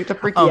 It's like the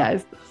freaky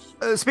eyes.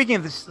 Speaking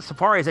of the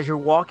safaris, as you're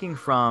walking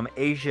from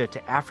Asia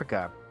to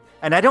Africa,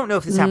 and I don't know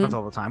if this happens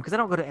all the time because I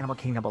don't go to Animal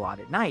Kingdom a lot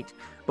at night.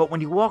 But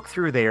when you walk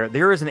through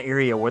there is an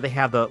area where they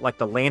have the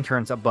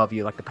lanterns above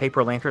you, like the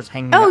paper lanterns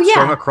hanging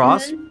strung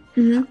across.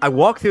 I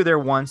walked through there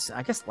once,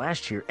 I guess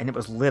last year, and it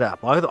was lit up.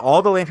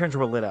 All the lanterns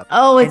were lit up.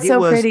 Oh, it's so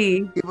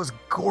pretty. It was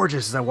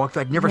gorgeous as I walked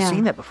through. I'd never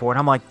seen that before. And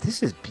I'm like,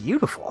 this is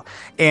beautiful.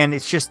 And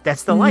it's just,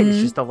 that's the light. It's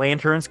just the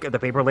lanterns, the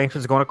paper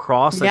lanterns going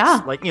across.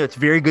 It's like, it's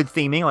very good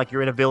theming, like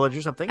you're in a village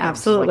or something.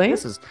 Absolutely.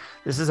 Like,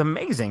 this is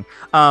amazing.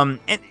 And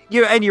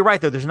you're right,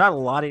 though. There's not a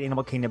lot at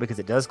Animal Kingdom because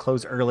it does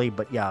close early.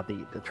 But yeah,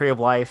 the Tree of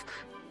Life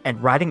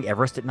and riding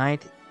Everest at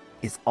night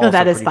is also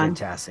pretty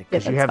fantastic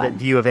because you have that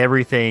view of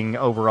everything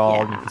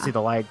overall and you can see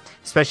the light,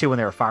 especially when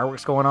there are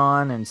fireworks going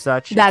on and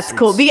such. That's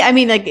cool. I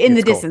mean, like in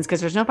the distance because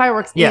there's no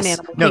fireworks in Animal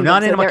Kingdom. No,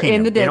 not Animal Kingdom.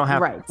 In the they don't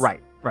have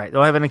right. They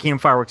don't have Animal Kingdom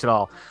fireworks at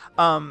all.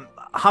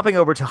 Hopping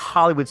over to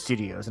Hollywood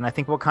Studios, and I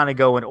think we'll kind of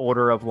go in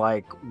order of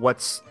like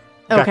what's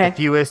got the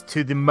fewest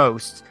to the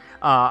most.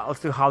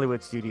 Let's do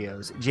Hollywood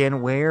Studios.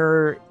 Jen,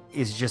 where's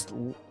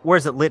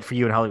it lit for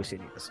you in Hollywood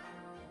Studios?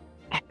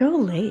 Echo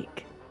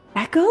Lake.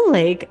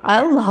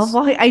 I love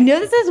walking. I know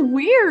this is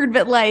weird,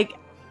 but like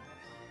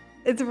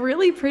It's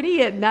really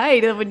pretty at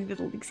night when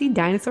you see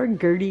Dinosaur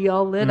Gertie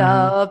all lit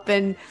up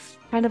and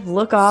kind of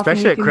look off.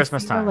 Especially at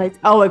Christmas time.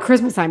 At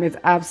Christmas time, it's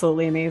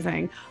absolutely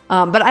amazing.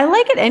 But I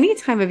like it any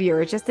time of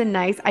year. It's just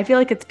I feel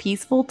like it's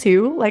peaceful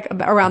too, like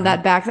around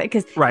that backside,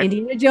 because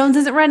Indiana Jones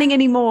isn't running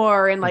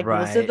anymore. And like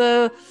most of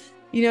the,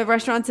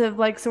 restaurants have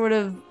like sort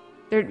of,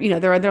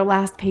 they're their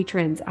last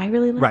patrons. I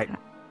really like that.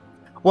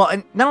 Well,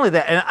 and not only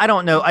that, and I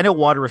don't know, I know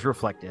water is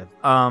reflective,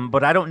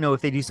 but I don't know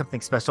if they do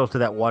something special to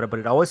that water, but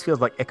it always feels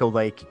like Echo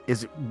Lake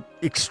is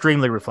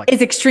extremely reflective.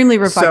 It's extremely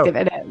reflective. So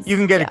it is. You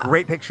can get a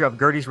great picture of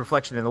Gertie's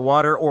reflection in the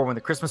water, or when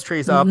the Christmas tree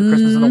is up, the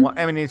Christmas in the water.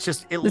 I mean, it's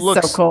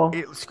looks so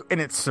cool. And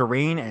it's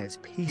serene and it's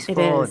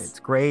peaceful and it's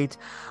great.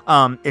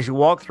 As you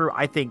walk through,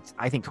 I think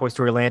Toy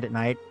Story Land at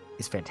night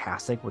is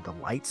fantastic with the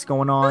lights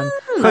going on.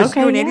 Because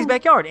in Andy's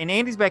backyard. In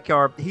Andy's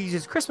backyard, he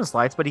uses Christmas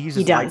lights, but he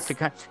uses lights to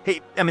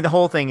the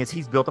whole thing is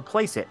he's built a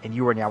playset, and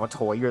you are now a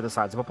toy. You're the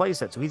size of a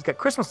playset. So he's got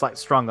Christmas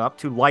lights strung up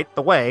to light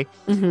the way.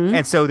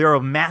 And so there are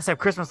massive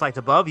Christmas lights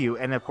above you.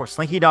 And of course,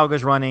 Slinky Dog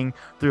is running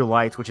through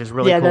lights, which is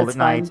really cool at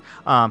night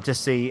to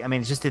see. I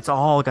mean, it's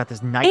all got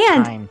this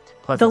nighttime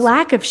pleasantry. The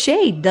lack of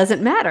shade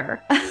doesn't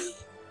matter.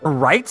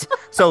 Right?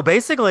 So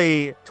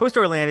basically, Toy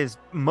Story Land is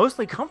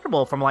mostly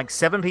comfortable from like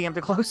 7 p.m.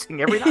 to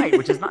closing every night,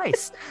 which is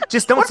nice.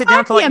 Just don't sit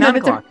down till like 9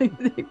 o'clock. Right.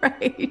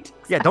 Exactly.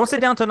 Yeah, don't sit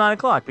down till 9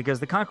 o'clock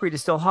because the concrete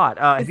is still hot.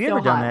 Have you ever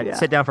done that? Yeah.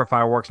 Sit down for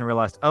fireworks and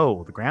realized,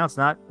 the ground's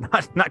not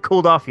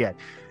cooled off yet.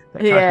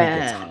 That concrete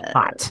gets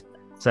hot.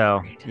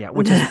 So,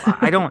 which is,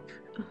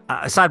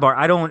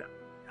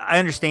 I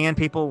understand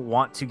people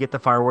want to get the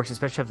fireworks,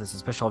 especially if there's a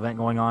special event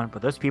going on,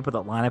 but those people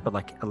that line up at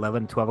like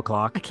 11, 12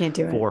 o'clock I can't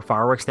do it. For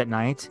fireworks that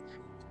night,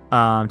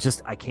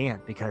 I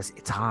can't because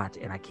it's hot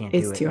and I can't do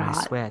it. It's too hot.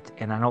 I sweat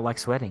and I don't like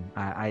sweating.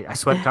 I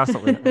sweat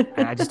constantly.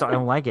 I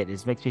don't like it.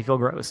 It makes me feel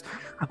gross.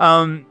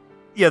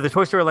 The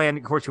Toy Story Land,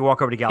 of course, you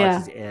walk over to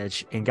Galaxy's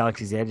Edge, and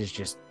Galaxy's Edge is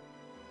just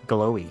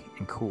glowy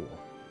and cool.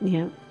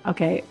 Yeah.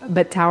 Okay.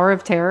 But Tower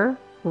of Terror,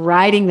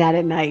 riding that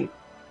at night,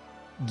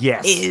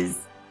 is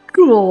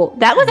cool.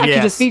 That was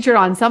actually just featured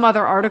on some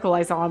other article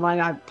I saw online.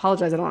 I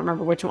apologize, I don't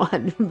remember which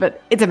one,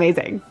 but it's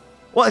amazing.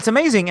 Well, it's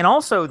amazing, and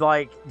also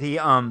like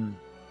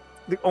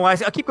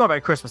I keep going back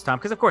to Christmas time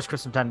because, of course,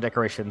 Christmas time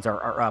decorations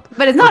are up.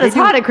 But it's not as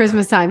hot at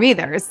Christmas time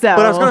either. So,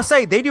 but I was going to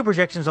say they do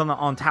projections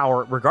on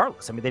Tower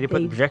regardless. I mean, they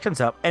put the projections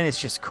up, and it's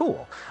just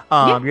cool.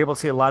 You're able to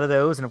see a lot of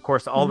those, and of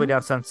course, all the way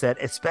down Sunset,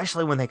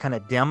 especially when they kind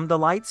of dim the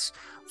lights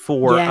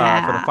for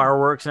the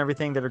fireworks and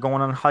everything that are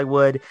going on in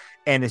Hollywood.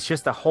 And it's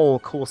just a whole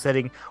cool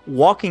setting.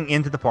 Walking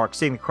into the park,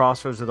 seeing the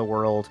crossroads of the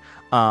world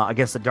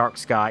against the dark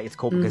sky, it's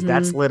cool because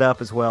that's lit up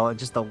as well. And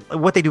just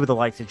what they do with the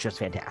lights is just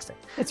fantastic.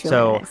 It's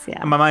really nice,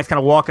 my mind's kind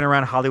of walking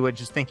around Hollywood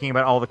just thinking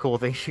about all the cool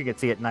things you can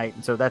see at night.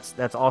 And so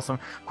that's awesome.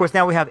 Of course,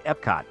 now we have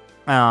Epcot.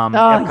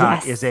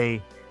 Epcot is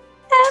a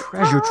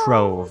treasure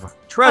trove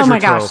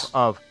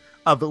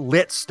of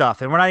lit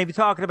stuff, and we're not even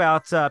talking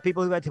about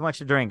people who had too much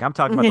to drink. I'm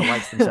talking about the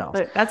lights themselves.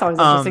 That's always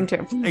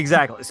interesting too.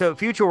 Exactly. So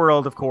Future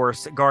World, of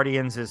course,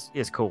 Guardians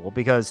is cool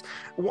because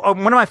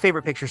one of my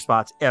favorite picture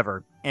spots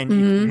ever, and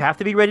you have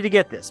to be ready to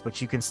get this,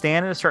 but you can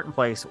stand in a certain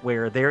place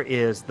where there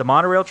is the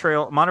monorail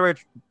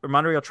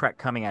track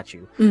coming at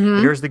you.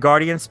 There's the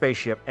Guardian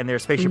spaceship, and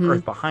there's Spaceship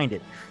Earth behind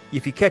it.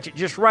 If you catch it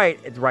just right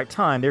at the right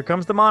time, there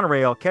comes the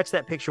monorail. Catch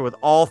that picture with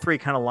all three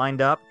kind of lined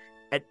up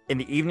in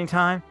the evening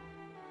time.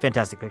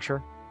 Fantastic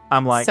picture.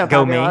 I'm like, so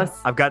go fabulous. me.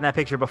 I've gotten that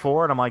picture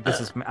before, and I'm like, this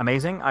is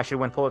amazing. I should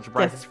win Pulitzer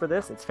Prizes for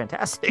this. It's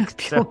fantastic.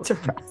 Pulitzer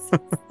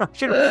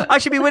Prizes. I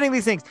should be winning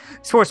these things.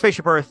 For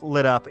Spaceship Earth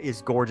lit up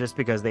is gorgeous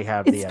because they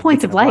have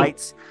points of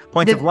light.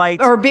 Points of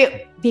light. Or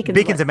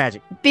beacons of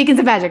magic. Beacons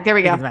of magic. There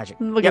we go. Beacons of magic.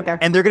 We'll get there.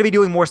 And they're going to be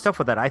doing more stuff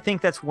with that. I think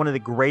that's one of the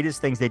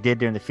greatest things they did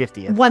during the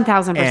 50th.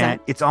 1000%.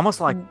 And it's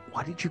almost like,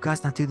 why did you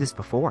guys not do this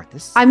before?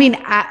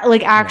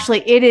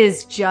 Actually, it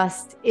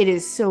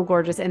is so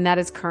gorgeous. And that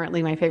is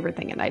currently my favorite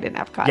thing at night in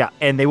Epcot. Yeah.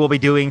 And they will be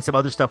doing some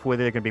other stuff with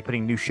it. They're going to be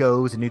putting new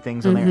shows and new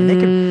things on there. And they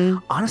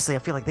could, honestly, I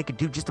feel like they could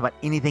do just about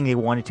anything they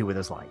wanted to with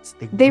those lights.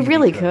 They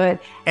really could.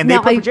 And they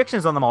put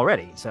projections on them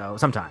already. So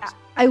sometimes.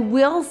 I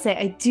will say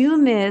I do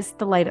miss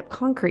the light up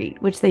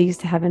concrete, which they used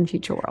to have in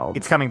Future World.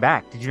 It's coming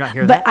back. Did you not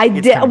hear that? But I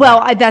did.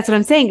 Well, that's what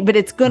I'm saying. But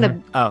it's going to,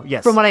 oh,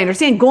 yes. From what I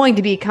understand, going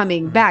to be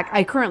coming back.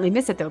 I currently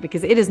miss it, though,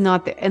 because it is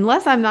not there.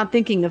 Unless I'm not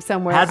thinking of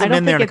somewhere. Hasn't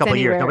been there in a couple of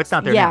years. No, it's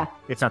not there now.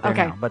 It's not there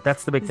okay. now. But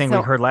that's the big thing we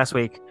heard last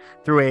week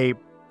through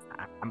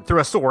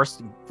a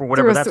source, for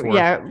whatever that's worth.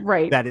 Yeah,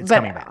 right. That it's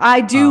coming back.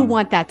 I do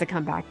want that to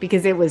come back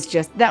because it was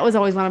that was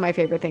always one of my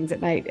favorite things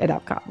at night at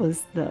Epcot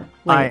was the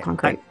light up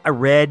concrete. I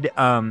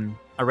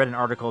read an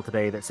article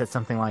today that said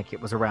something like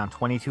it was around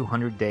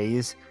 2,200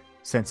 days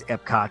since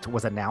Epcot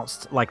was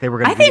announced. Like they were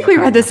going to. I think we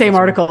read the same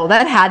article.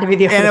 That had to be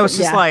the article. And it was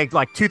just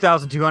like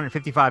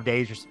 2,255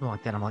 days or something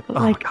like that. I'm like, oh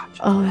my gosh.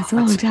 Oh, that's a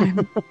long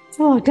time. It's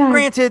a long time.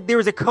 Granted, there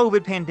was a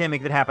COVID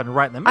pandemic that happened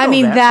right in the middle. I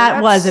mean, of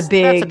that was a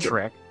big. That's a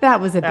trick.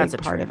 That was a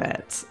big part of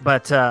it.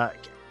 But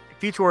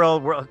Future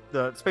World,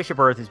 the Spaceship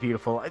Earth is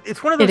beautiful.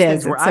 It's one of those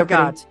things where I've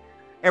got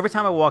every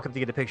time I walk up to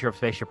get a picture of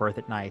Spaceship Earth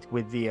at night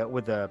with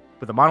the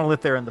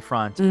monolith there in the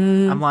front,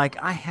 I'm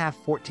like, I have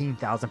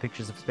 14,000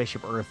 pictures of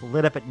Spaceship Earth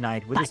lit up at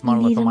night with this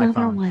monolith on my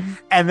phone.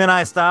 And then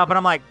I stop and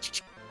I'm like,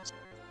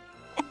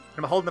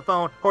 I'm holding the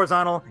phone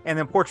horizontal and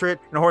then portrait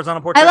and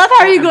horizontal portrait. I love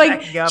how you're going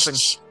up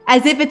and,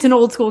 as if it's an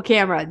old school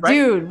camera. Right?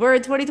 Dude, we're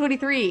in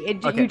 2023.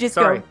 You just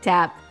go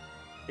tap.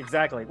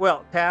 Exactly.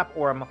 Well, tap,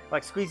 or I'm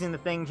like squeezing the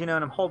things, and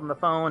I'm holding the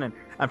phone and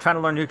I'm trying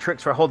to learn new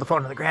tricks where I hold the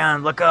phone to the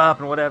ground, look up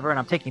and whatever. And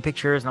I'm taking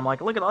pictures and I'm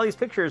like, look at all these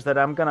pictures that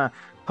I'm going to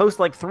post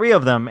like 3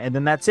 of them. And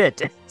then that's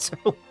it. So,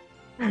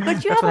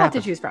 but you have a lot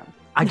to choose from.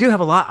 I do have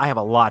a lot. I have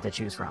a lot to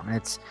choose from. And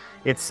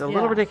it's a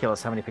little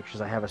ridiculous how many pictures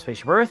I have of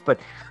Spaceship Earth. But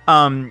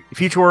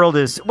Future World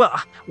is, well,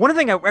 one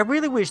thing I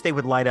really wish they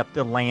would light up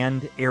the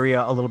land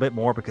area a little bit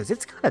more because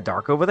it's kind of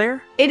dark over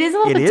there. It is a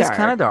little bit dark. It is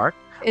kind of dark.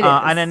 And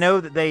I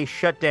know that they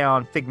shut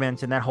down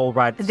Figment and that whole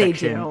ride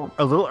section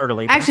a little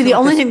early. Actually, the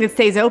only thing that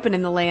stays open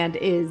in the land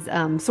is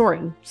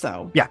soaring.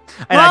 So yeah,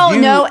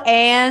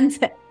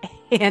 and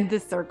and the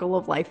Circle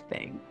of Life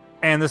thing.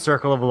 And the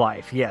Circle of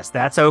Life, yes,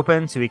 that's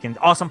open, so we can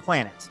Awesome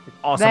Planets.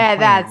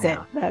 That's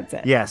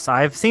it. Yes,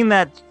 I've seen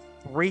that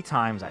 3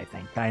 times. I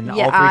think all 3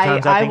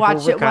 times. I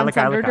watched it once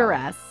under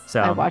duress.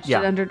 So I watched it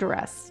under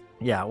duress.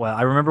 Yeah, well,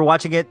 I remember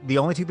watching it. The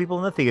only 2 people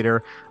in the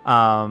theater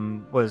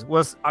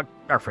was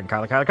our friend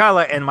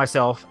Kyla, and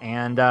myself.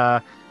 And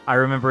I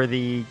remember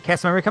the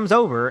cast member comes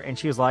over, and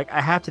she was like,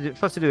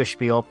 supposed to do a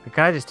spiel.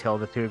 Can I just tell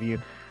the 2 of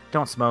you,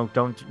 don't smoke,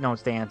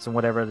 don't dance, and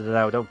whatever.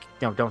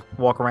 Don't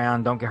walk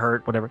around, don't get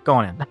hurt, whatever. Go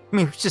on in. I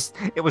mean,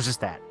 it was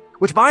just that.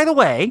 Which, by the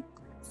way,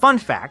 fun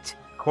fact,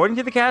 according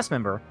to the cast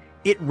member,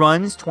 it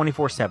runs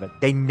 24/7.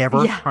 They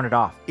never turn it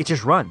off. It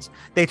just runs.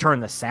 They turn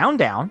the sound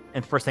down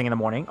and first thing in the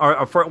morning,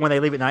 or when they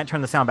leave at night,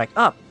 turn the sound back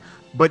up.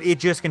 But it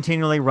just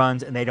continually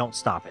runs and they don't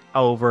stop it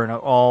over and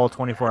all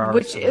 24 hours.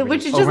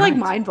 Which is just like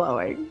mind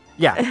blowing.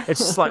 Yeah, it's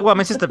just like, well, I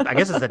mean, it's just I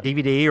guess it's a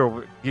DVD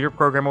or computer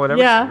program or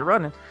whatever. Yeah, so you're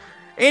running.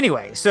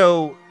 Anyway,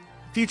 so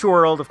Future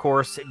World, of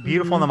course,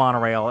 beautiful on the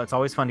monorail. It's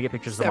always fun to get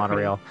pictures of the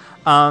monorail.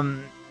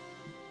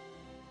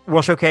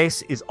 World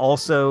Showcase is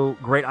also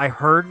great. I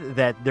heard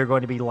that they're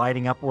going to be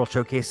lighting up World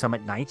Showcase some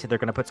at night. They're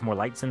going to put some more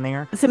lights in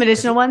there. Some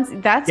additional ones?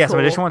 That's cool. Some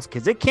additional ones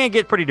because it can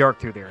get pretty dark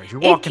through there as you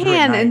walk through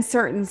at night. In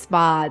certain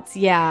spots,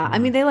 yeah. I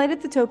mean, they light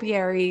up the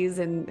topiaries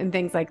and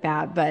things like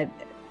that, but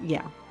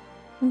yeah.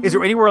 Is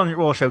there anywhere on your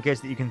World Showcase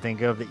that you can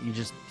think of that you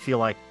just feel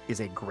like is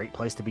a great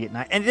place to be at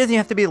night? And it doesn't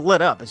have to be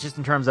lit up. It's just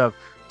in terms of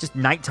just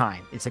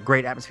nighttime. It's a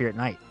great atmosphere at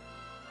night.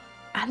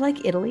 I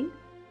like Italy.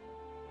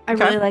 I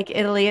really like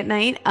Italy at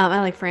night. I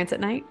like France at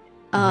night.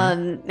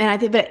 And I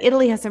think, but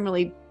Italy has some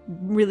really,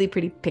 really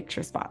pretty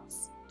picture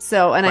spots.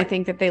 So, and I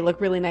think that they look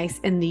really nice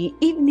in the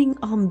evening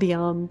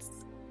ambiance,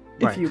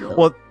 if you will.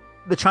 Well,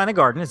 the China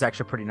Garden is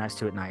actually pretty nice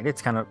too at night.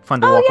 It's kind of fun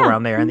to walk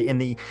around there in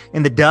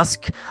the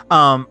dusk.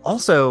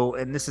 Also,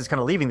 and this is kind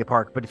of leaving the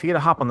park, but if you get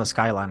to hop on the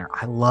Skyliner,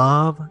 I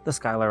love the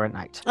Skyliner at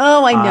night.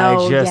 Oh, I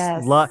know. I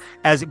just love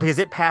because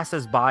it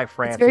passes by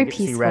France. It's very you get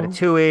peaceful. to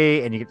see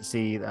Ratatouille, and you get to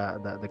see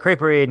the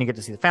creperie, and you get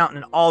to see the fountain,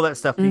 and all that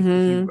stuff. If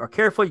you are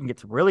careful, you can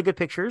get some really good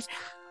pictures.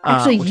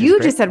 Actually, you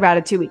just said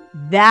Ratatouille.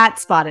 That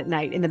spot at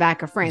night in the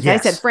back of France. Yes.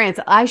 I said France.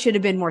 I should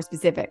have been more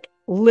specific.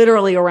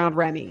 Literally around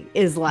Remy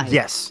is like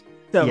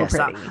so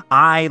pretty.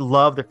 I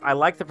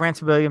like the France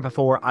Pavilion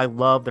before. I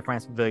love the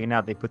France Pavilion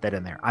now they put that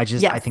in there. I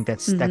think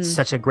that's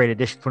such a great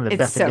addition. One of the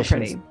best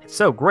additions. Pretty. It's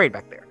so great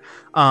back there.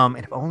 And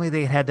if only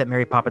they had that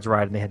Mary Poppins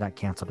ride and they had not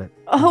canceled it.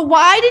 Oh,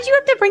 why did you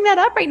have to bring that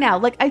up right now?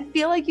 Like, I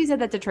feel like you said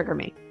that to trigger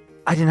me.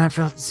 I did not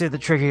feel to say the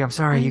trigger. I'm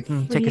sorry. You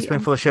can take a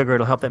spoonful of sugar.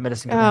 It'll help that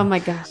medicine. Oh my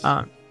gosh.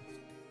 I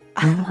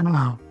don't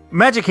know.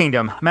 Magic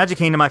Kingdom.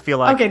 I feel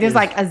like there's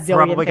like a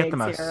zillion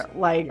things here.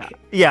 Like,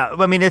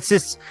 I mean, it's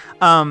just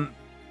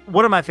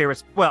one of my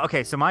favorites. Well,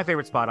 okay, so my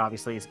favorite spot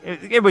obviously is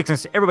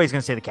everybody's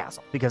gonna say the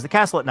castle because the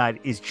castle at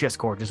night is just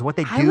gorgeous. What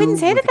they do, I wouldn't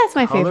say that that's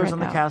my favorite on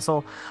the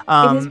castle.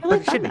 It is really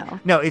fun, though.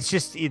 No,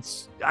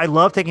 it's I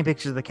love taking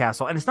pictures of the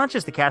castle, and it's not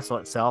just the castle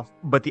itself,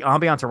 but the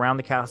ambiance around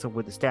the castle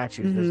with the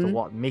statues. There's the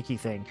Walt and Mickey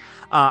thing.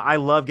 I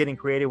love getting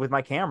creative with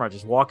my camera,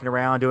 just walking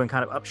around doing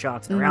kind of up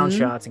shots and around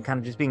shots, and kind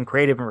of just being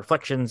creative and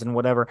reflections and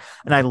whatever.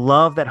 And I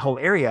love that whole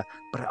area,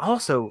 but I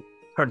also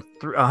turn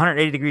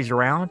 180 degrees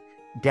around.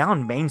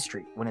 Down Main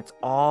Street when it's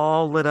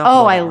all lit up.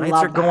 Oh, I lights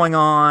love are going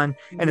on,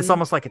 and it's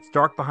almost like it's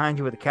dark behind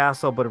you with the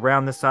castle, but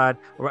around this side,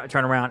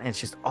 turn around, and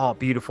it's just all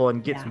beautiful,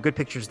 and get some good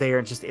pictures there.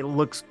 And just it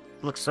looks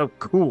so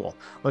cool.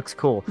 Looks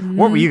cool.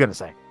 What were you gonna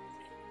say?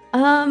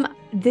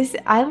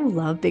 I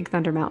love Big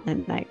Thunder Mountain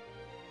at night.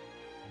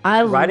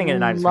 Riding at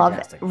night is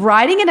fantastic.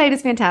 Riding at night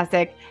is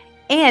fantastic,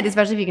 and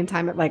especially if you can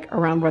time it like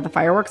around where the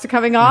fireworks are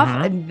coming off,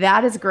 and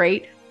that is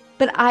great.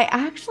 But I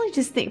actually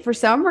just think for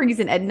some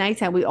reason at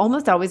nighttime, we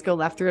almost always go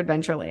left through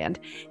Adventureland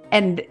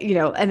and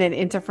then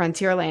into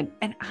Frontierland.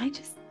 And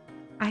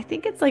I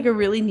think it's like a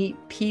really neat,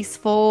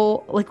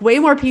 peaceful, like way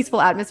more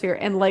peaceful atmosphere.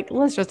 And like,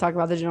 let's just talk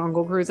about the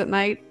Jungle Cruise at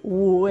night.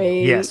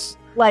 Jungle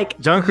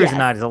Cruise at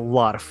night is a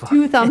lot of fun.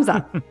 2 thumbs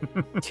up.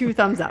 2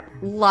 thumbs up.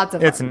 Lots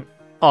of fun. It's an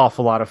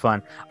awful lot of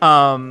fun.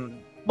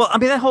 Well, I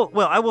mean,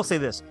 I will say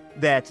this,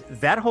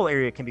 that whole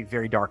area can be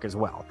very dark as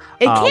well.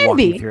 It can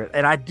be. Through it.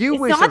 And I do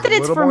wish not that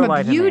it's from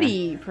a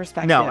beauty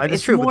perspective. perspective. No,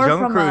 it's true, but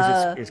Jungle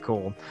Cruise is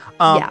cool.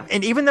 Yeah.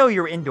 And even though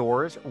you're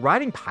indoors,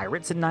 riding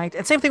Pirates at night,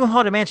 and same thing with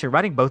Haunted Mansion,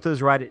 riding both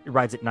those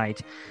rides at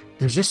night,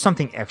 there's just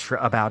something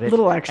extra about it. A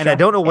little extra. And I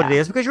don't know what it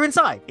is because you're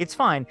inside. It's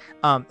fine.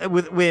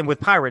 With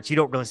Pirates, you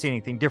don't really see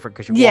anything different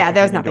because you're walking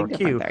there's through nothing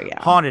different there,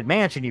 yeah. Haunted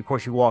Mansion, of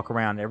course, you walk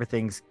around,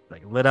 everything's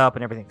like lit up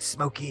and everything's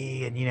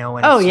smoky, and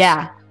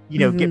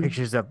and get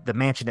pictures of the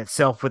mansion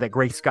itself with that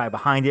gray sky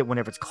behind it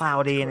whenever it's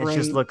cloudy, and it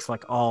just looks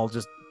like all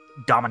just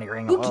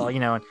domineering,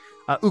 and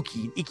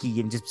icky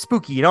and just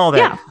spooky and all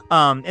that.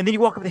 Yeah. And then you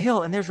walk up the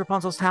hill and there's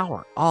Rapunzel's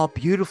tower, all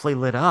beautifully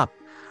lit up.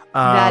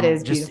 That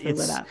is beautifully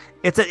lit up.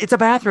 It's a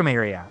bathroom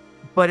area,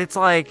 but it's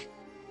like,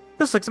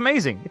 this looks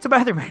amazing. It's a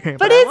bathroom area,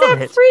 but it's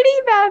a pretty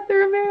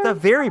bathroom area. It's a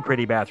very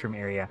pretty bathroom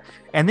area.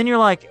 And then you're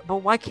like, but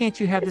why can't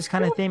you have this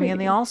kind of theming in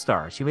the All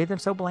Stars? You made them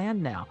so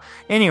bland now.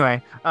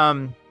 Anyway,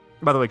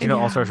 by the way, do you know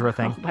All Stars are a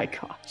thing? Oh my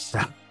gosh.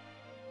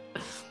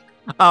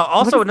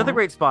 Also, another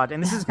great spot,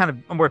 and this is kind of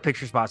more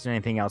picture spots than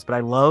anything else, but I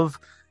love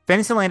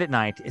Fantasyland at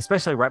night,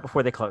 especially right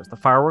before they close. The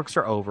fireworks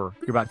are over.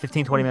 You're about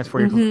 15, 20 minutes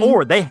before you're closed,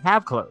 or they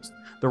have closed.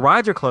 The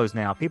rides are closed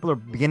now. People are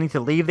beginning to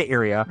leave the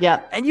area.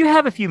 Yeah. And you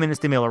have a few minutes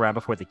to mill around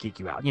before they kick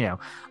you out,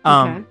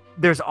 Okay.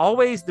 They're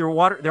always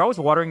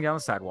watering down the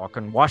sidewalk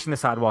and washing the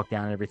sidewalk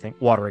down and everything,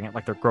 watering it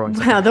like they're growing.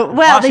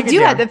 They do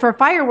have that for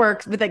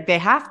fireworks, but like they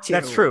have to.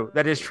 That's true.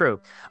 That is true.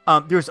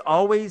 There's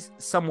always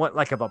somewhat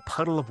like of a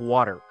puddle of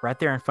water right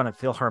there in front of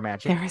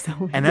PhilharMagic. There is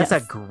always, and that's a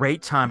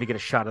great time to get a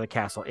shot of the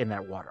castle in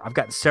that water. I've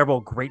gotten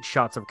several great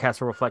shots of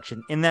castle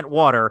reflection in that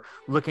water,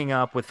 looking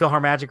up with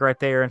PhilharMagic right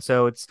there.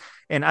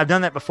 And I've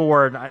done that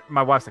before. And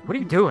my wife's like, "What are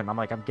you doing?" I'm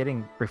like, "I'm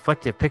getting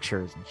reflective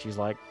pictures," and she's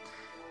like,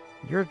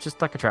 "You're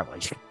just like a travel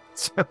agent."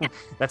 So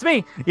that's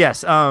me.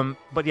 Yes.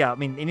 But yeah, I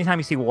mean, anytime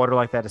you see water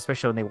like that,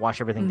 especially when they wash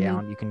everything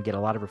down, you can get a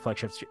lot of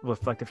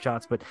reflective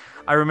shots. But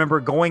I remember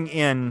going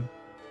in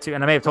to,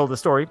 and I may have told the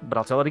story, but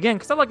I'll tell it again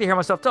because I like to hear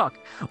myself talk.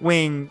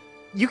 When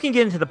you can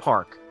get into the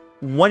park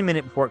 1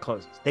 minute before it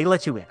closes, they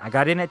let you in. I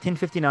got in at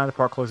 10:59. The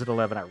park closed at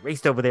 11. I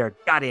raced over there,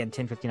 got in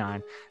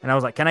 10:59, and I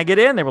was like, "Can I get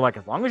in?" They were like,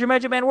 "As long as your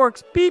Magic Man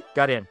works." Beep,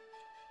 got in.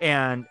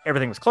 And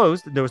everything was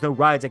closed. There was no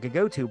rides I could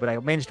go to, but I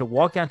managed to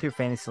walk down through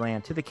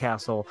Fantasyland to the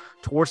castle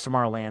towards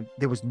Tomorrowland.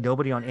 There was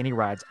nobody on any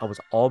rides. I was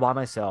all by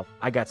myself.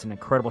 I got some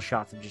incredible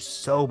shots of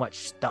just so much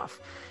stuff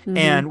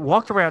and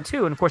walked around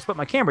too. And of course, put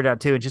my camera down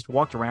too and just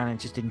walked around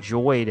and just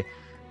enjoyed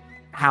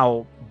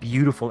how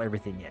beautiful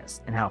everything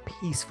is and how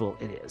peaceful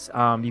it is.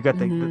 You got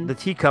the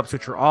teacups,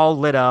 which are all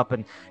lit up,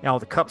 and all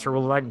the cups are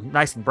really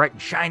nice and bright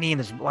and shiny, and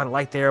there's a lot of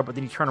light there. But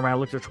then you turn around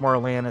and look at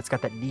Tomorrowland, and it's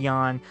got that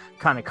neon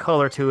kind of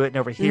color to it. And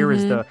over here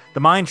is the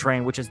mine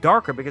train, which is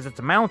darker because it's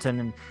a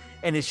mountain,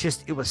 and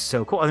it was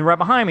so cool. And right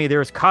behind me,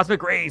 there's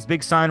Cosmic Rays,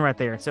 big sign right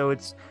there. So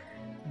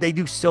they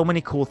do so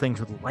many cool things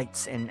with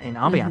lights and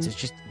ambiance.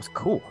 It was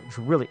cool.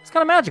 It's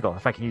kind of magical,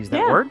 if I can use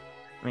that word.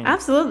 I mean,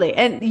 absolutely.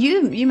 And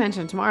you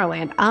mentioned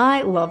Tomorrowland.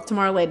 I love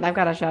Tomorrowland, and I've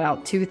got to shout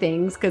out two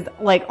things because,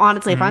 like,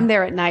 honestly, if I'm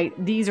there at night,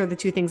 these are the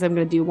two things I'm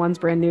going to do. One's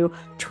brand new,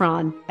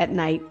 Tron at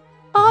night.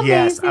 Amazing.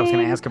 Yes, I was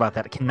going to ask about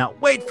that. I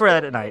cannot wait for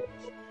that at night.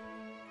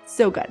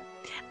 So good.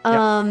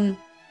 And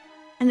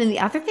then the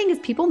other thing is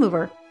People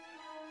Mover.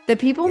 The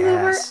People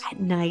Mover at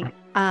night.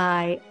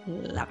 I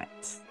love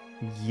it.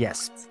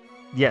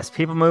 Yes,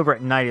 People Mover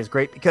at night is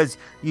great because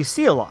you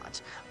see a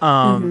lot.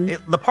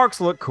 The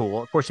parks look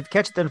cool. Of course, if you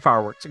catch it in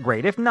fireworks,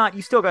 great. If not,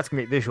 you still got some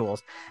great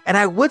visuals. And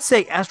I would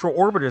say Astral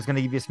Orbiter is going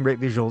to give you some great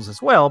visuals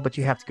as well, but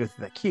you have to go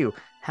through that queue.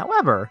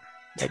 However,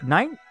 at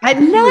night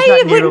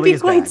it wouldn't be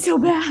quite so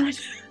bad.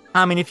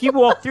 I mean, if you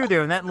walk through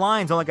there and that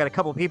line's only got a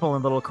couple people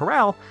in the little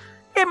corral,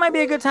 it might be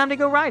a good time to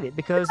go ride it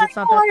because it's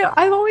not that bad.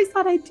 I've always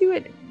thought I'd do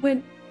it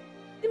when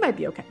it might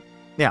be okay.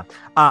 Yeah.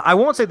 I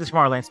won't say the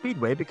Tomorrowland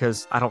Speedway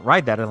because I don't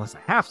ride that unless I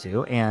have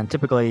to. And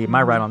typically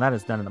my ride on that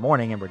is done in the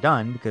morning and we're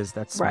done because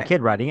that's my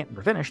kid riding it and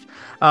we're finished.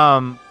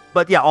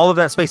 But yeah, all of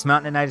that Space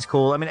Mountain at night is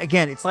cool. I mean,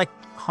 again, it's like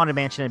Haunted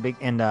Mansion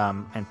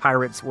and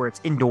Pirates where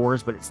it's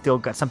indoors, but it's still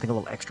got something a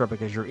little extra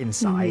because you're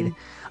inside.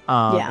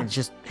 It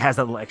just has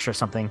that little extra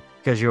something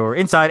because you're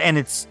inside and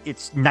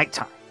it's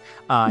nighttime.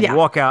 You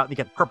walk out, you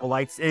get the purple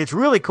lights. And it's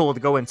really cool to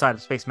go inside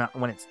of Space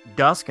Mountain when it's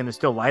dusk and there's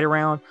still light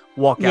around.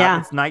 Walk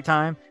out, it's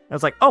nighttime. I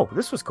was like, oh,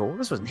 this was cool.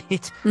 This was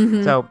neat.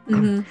 So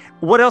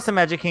what else in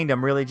Magic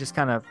Kingdom really just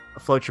kind of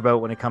floats your boat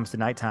when it comes to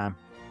nighttime?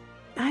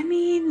 I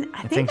mean,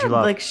 I think I've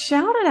like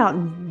shouted out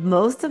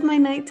most of my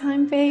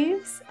nighttime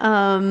faves.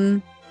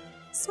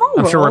 Small World.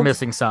 I'm sure we're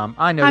missing some.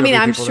 I know.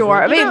 I'm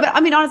sure. But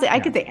honestly, I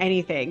could say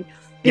anything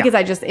because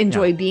I just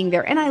enjoy being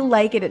there. And I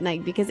like it at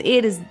night because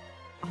it is,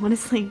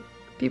 honestly,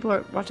 people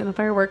are watching the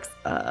fireworks.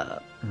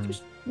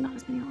 not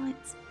as many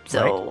lights.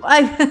 So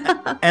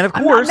right. And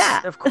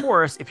of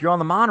course, if you're on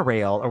the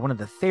monorail or one of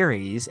the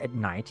ferries at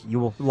night, you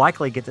will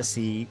likely get to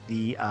see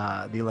the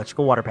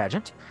electrical water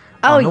pageant.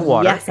 On the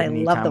water yes, I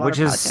love the water which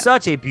pageant. is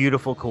such a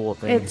beautiful, cool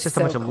thing. It's just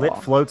so a bunch of lit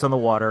floats on the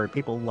water.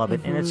 People love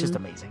it, and it's just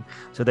Mm-hmm. amazing.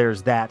 So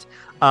there's that.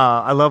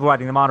 I love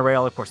riding the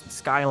monorail, of course, the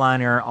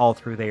Skyliner, all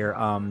through there.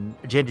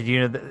 Jen, did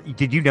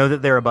you know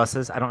that there are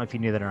buses? I don't know if you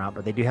knew that or not,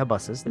 but they do have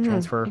buses that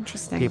transfer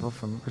people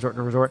from resort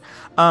to resort.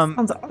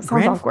 Sounds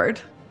awkward.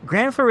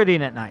 Grand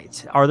Floridian at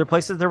night. Are there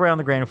places around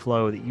the Grand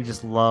Flo that you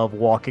just love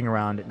walking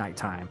around at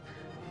nighttime?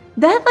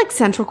 That like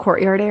central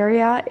courtyard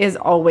area is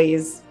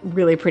always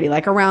really pretty,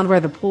 like around where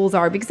the pools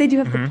are, because they do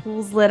have the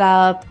pools lit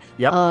up.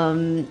 Yep.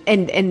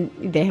 And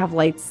they have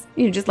lights,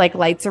 just like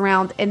lights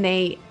around. And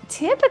they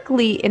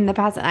typically in the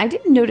past, and I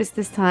didn't notice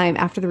this time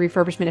after the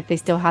refurbishment if they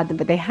still had them,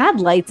 but they had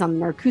lights on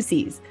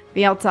Narcoossee's,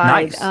 the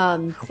outside.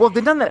 Nice. Well,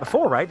 they've done that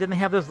before, right? Didn't they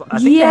have those? I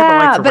think they yeah, had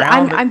the lights but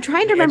around I'm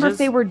trying to remember edges. if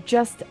they were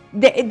just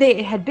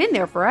they had been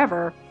there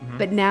forever,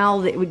 but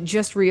now it would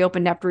just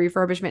reopened after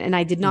refurbishment, and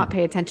I did not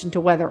pay attention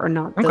to whether or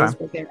not those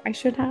were there. I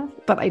should have,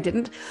 but I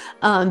didn't.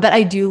 But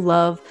I do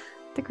love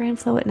the Grand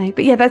Flo at night.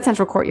 But yeah, that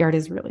central courtyard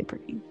is really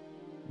pretty.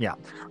 Yeah,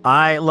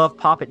 I love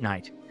Pop at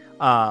night.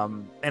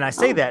 And I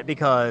say that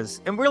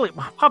because, and really,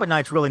 Pop at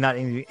night's really not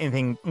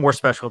anything more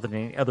special than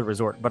any other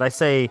resort. But I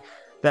say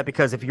that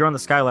because if you're on the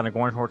Skyliner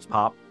going towards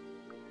Pop,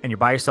 and you're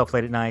by yourself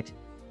late at night,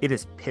 it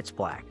is pitch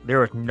black.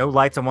 There are no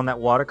lights on that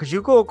water because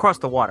you go across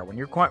the water when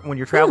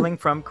you're traveling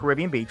from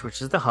Caribbean Beach,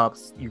 which is the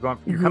hubs. You're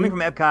coming from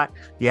Epcot.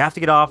 You have to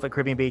get off at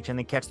Caribbean Beach and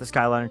then catch the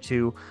Skyliner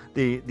to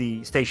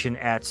the station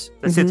that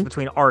sits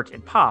between Art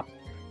and Pop.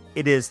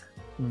 It is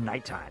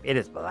nighttime. It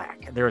is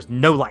black. There is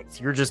no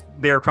lights. You're just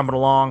there crumbling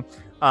along.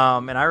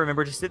 And I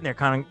remember just sitting there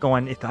kind of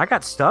going, if I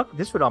got stuck,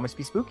 this would almost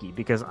be spooky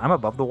because I'm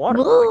above the water.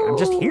 Like, I'm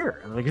just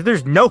here. Like,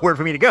 there's nowhere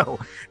for me to go.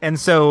 And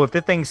so if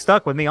the thing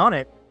stuck with me on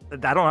it,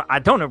 I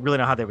don't really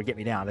know how they would get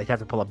me down. They'd have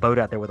to pull a boat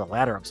out there with a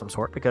ladder of some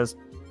sort because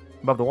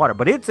above the water.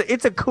 But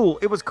it was cool.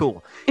 It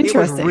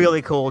was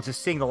really cool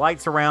just seeing the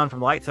lights around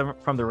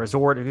from the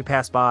resort as we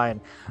passed by.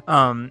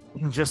 And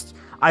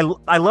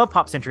I love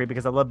Pop Century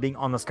because I love being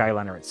on the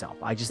Skyliner itself.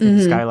 I just think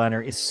the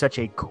Skyliner is such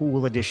a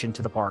cool addition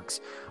to the parks.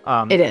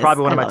 It is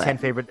probably one of my 10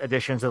 favorite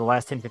additions of the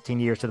last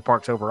 10-15 years to the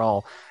parks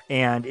overall.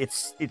 And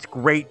it's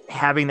great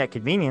having that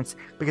convenience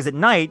because at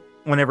night,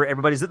 whenever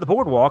everybody's at the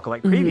boardwalk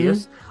like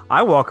previous,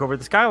 I walk over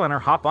to the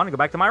Skyliner, hop on, and go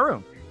back to my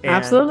room. And,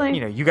 absolutely.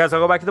 You guys all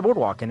go back to the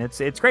boardwalk, and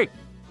it's great.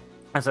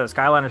 And so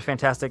Skyliner is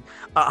fantastic.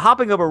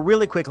 Hopping over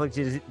really quickly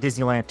to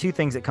Disneyland, two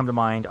things that come to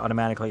mind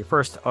automatically.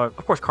 First, of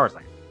course, Cars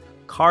Land.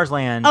 Cars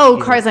Land. Oh,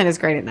 Cars Land is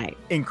great at night.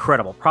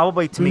 Incredible.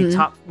 Probably to me,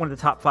 one of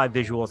the top 5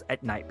 visuals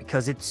at night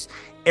because it's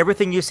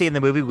everything you see in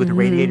the movie with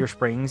Radiator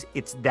Springs.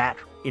 It's that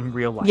in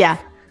real life. Yeah.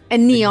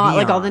 And neon,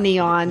 like all the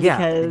neon,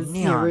 because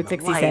neon, Route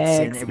 66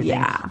 and everything.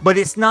 Yeah, but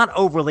it's not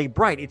overly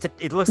bright.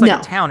 It looks like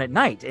a town at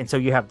night, and so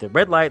you have the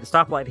red light, the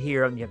stoplight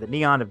here, and you have the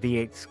neon of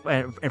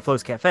V8 and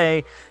Flo's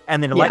Cafe,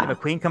 and then the Lightning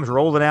McQueen comes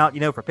rolling out,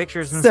 for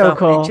pictures and stuff.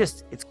 Cool.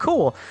 It's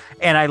cool,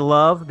 and I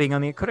love being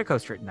on the Aquatic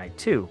Coaster at night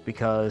too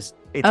because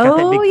it's got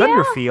that big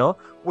thunder feel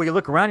where you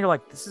look around, you're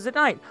like, this is at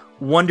night.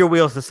 Wonder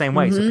Wheel's the same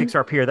way. So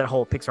Pixar Pier, that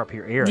whole Pixar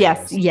Pier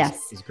area,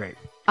 is great.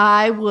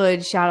 I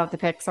would shout out the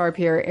Pixar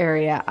Pier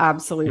area.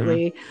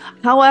 Absolutely.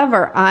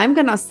 However, I'm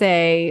going to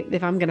say,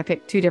 if I'm going to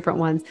pick two different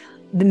ones,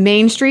 the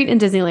Main Street in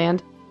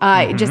Disneyland,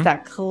 just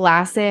that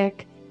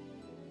classic,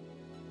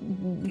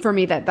 for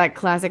me, that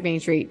classic Main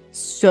Street,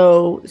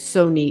 so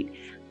neat.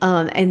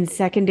 And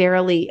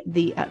secondarily,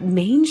 the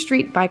Main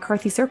Street by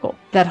Carthy Circle,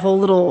 that whole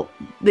little,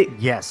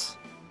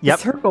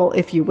 circle,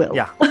 if you will,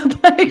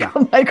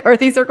 by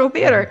Carthy Circle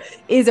Theater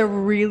is a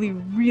really,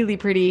 really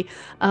pretty.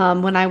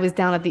 When I was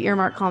down at the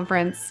Earmark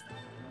Conference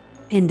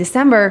in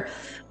December,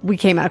 we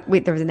came out.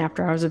 There was an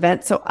after-hours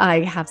event, so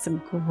I have some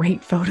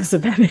great photos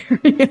of that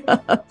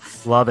area.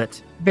 Love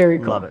it, very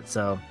cool. Love it.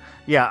 So,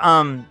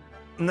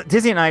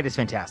 Disney at night is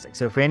fantastic.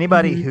 So for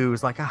anybody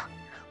who's like,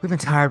 we've been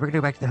tired, we're gonna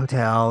go back to the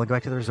hotel, go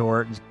back to the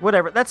resort,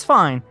 whatever, that's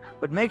fine.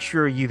 But make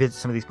sure you visit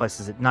some of these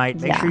places at night.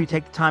 Make sure you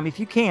take the time if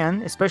you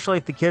can, especially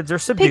if the kids are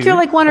subdued. Pick your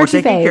one or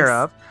two taken care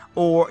of,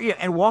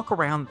 and walk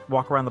around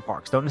the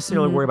parks. Don't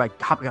necessarily worry about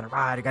hopping on a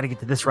ride. I got to get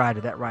to this ride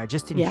or that ride.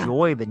 Just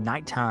enjoy the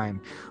nighttime.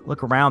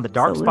 Look around the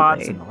dark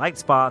spots and the light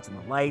spots and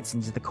the lights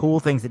and just the cool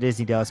things that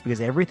Disney does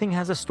because everything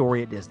has a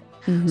story at Disney.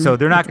 So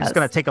they're not just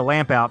going to take a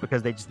lamp out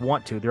because they just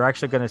want to. They're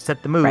actually going to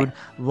set the mood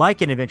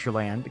like in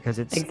Adventureland because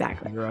it's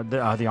you're on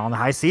the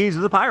high seas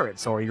with the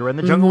pirates or you're in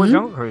the jungle with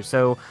Jungle Cruise.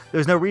 So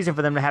there's no reason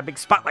for them to have big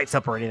spotlights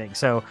up or anything.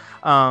 So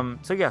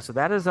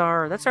that's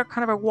our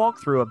kind of a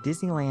walkthrough of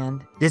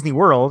Disneyland, Disney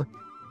World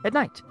at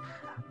night.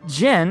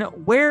 Jen,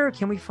 where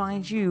can we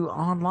find you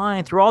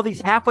online through all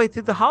these halfway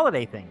through the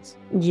holiday things?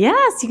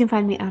 Yes, you can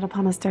find me at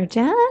Upon a Star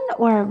Jen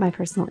or my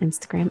personal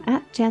Instagram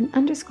at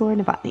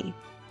Jen_Novotny.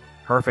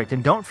 Perfect.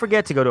 And don't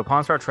forget to go to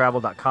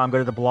uponstartravel.com. Go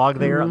to the blog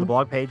there on the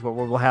blog page where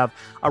we'll have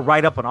a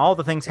write-up on all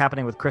the things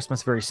happening with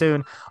Christmas very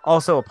soon.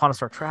 Also, Upon a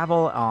Star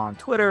Travel on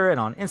Twitter and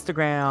on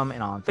Instagram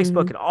and on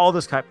Facebook and all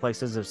those kind of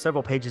places. There's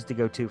several pages to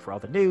go to for all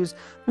the news.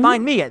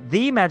 Find me at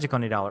The Magic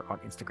on a Dollar on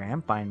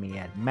Instagram. Find me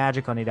at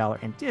Magic on a Dollar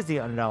and Disney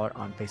on a Dollar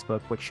on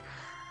Facebook, which...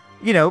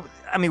 You know,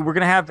 I mean, we're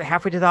going to have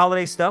halfway to the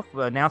holiday stuff,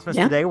 announcements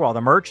today where all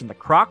the merch and the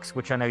Crocs,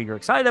 which I know you're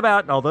excited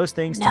about, and all those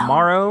things.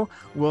 Tomorrow,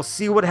 we'll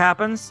see what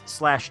happens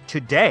 /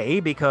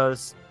 today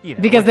because, you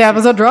know. Because the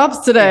episode drops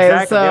today.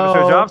 Exactly, the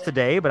episode drops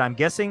today, but I'm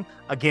guessing,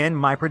 again,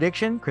 my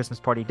prediction,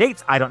 Christmas party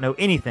dates, I don't know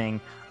anything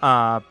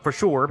for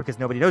sure because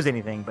nobody knows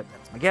anything, but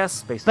that's my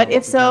guess. But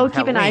if so,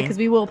 keep an eye because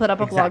we will put up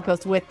a blog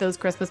post with those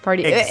Christmas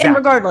parties. And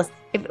regardless,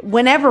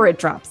 whenever it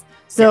drops.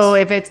 So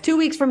if it's 2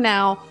 weeks from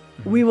now,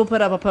 we will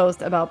put up a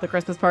post about the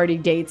Christmas party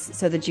dates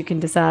so that you can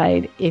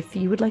decide if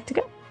you would like to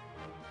go.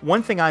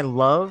 One thing I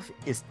love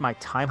is my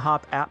Time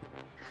Hop app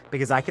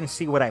because I can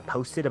see what I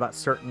posted about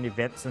certain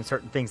events and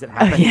certain things that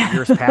happened in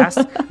years past.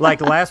 Like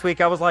last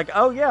week, I was like,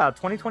 oh yeah,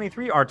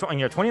 2023 or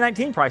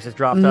 2019 prices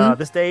dropped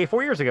this day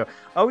 4 years ago.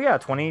 Oh yeah,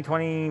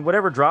 2020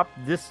 whatever dropped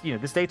this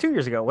day 2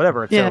 years ago,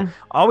 whatever. So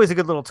always a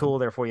good little tool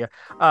there for you.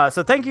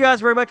 So thank you guys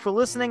very much for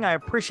listening. I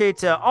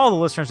appreciate all the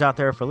listeners out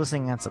there for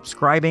listening and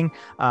subscribing.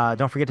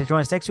 Don't forget to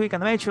join us next week on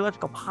the Major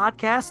Electrical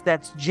Podcast.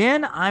 That's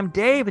Jen. I'm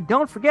Dave. And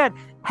don't forget,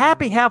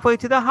 happy halfway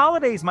to the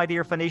holidays, my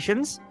dear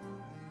Phoenicians.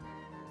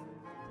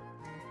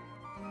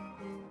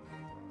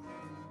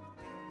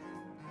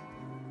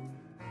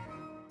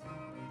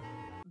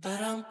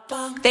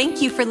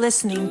 Thank you for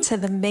listening to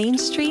the Main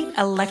Street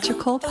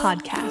Electrical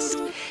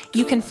Podcast.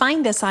 You can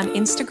find us on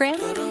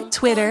Instagram,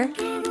 Twitter,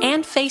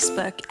 and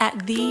Facebook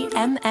at the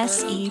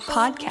MSE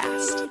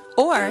Podcast,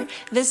 or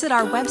visit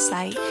our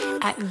website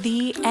at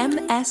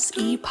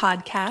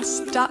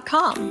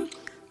themsepodcast.com.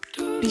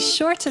 Be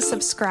sure to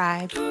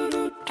subscribe,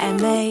 and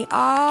may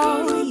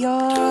all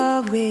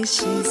your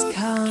wishes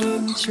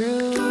come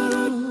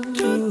true.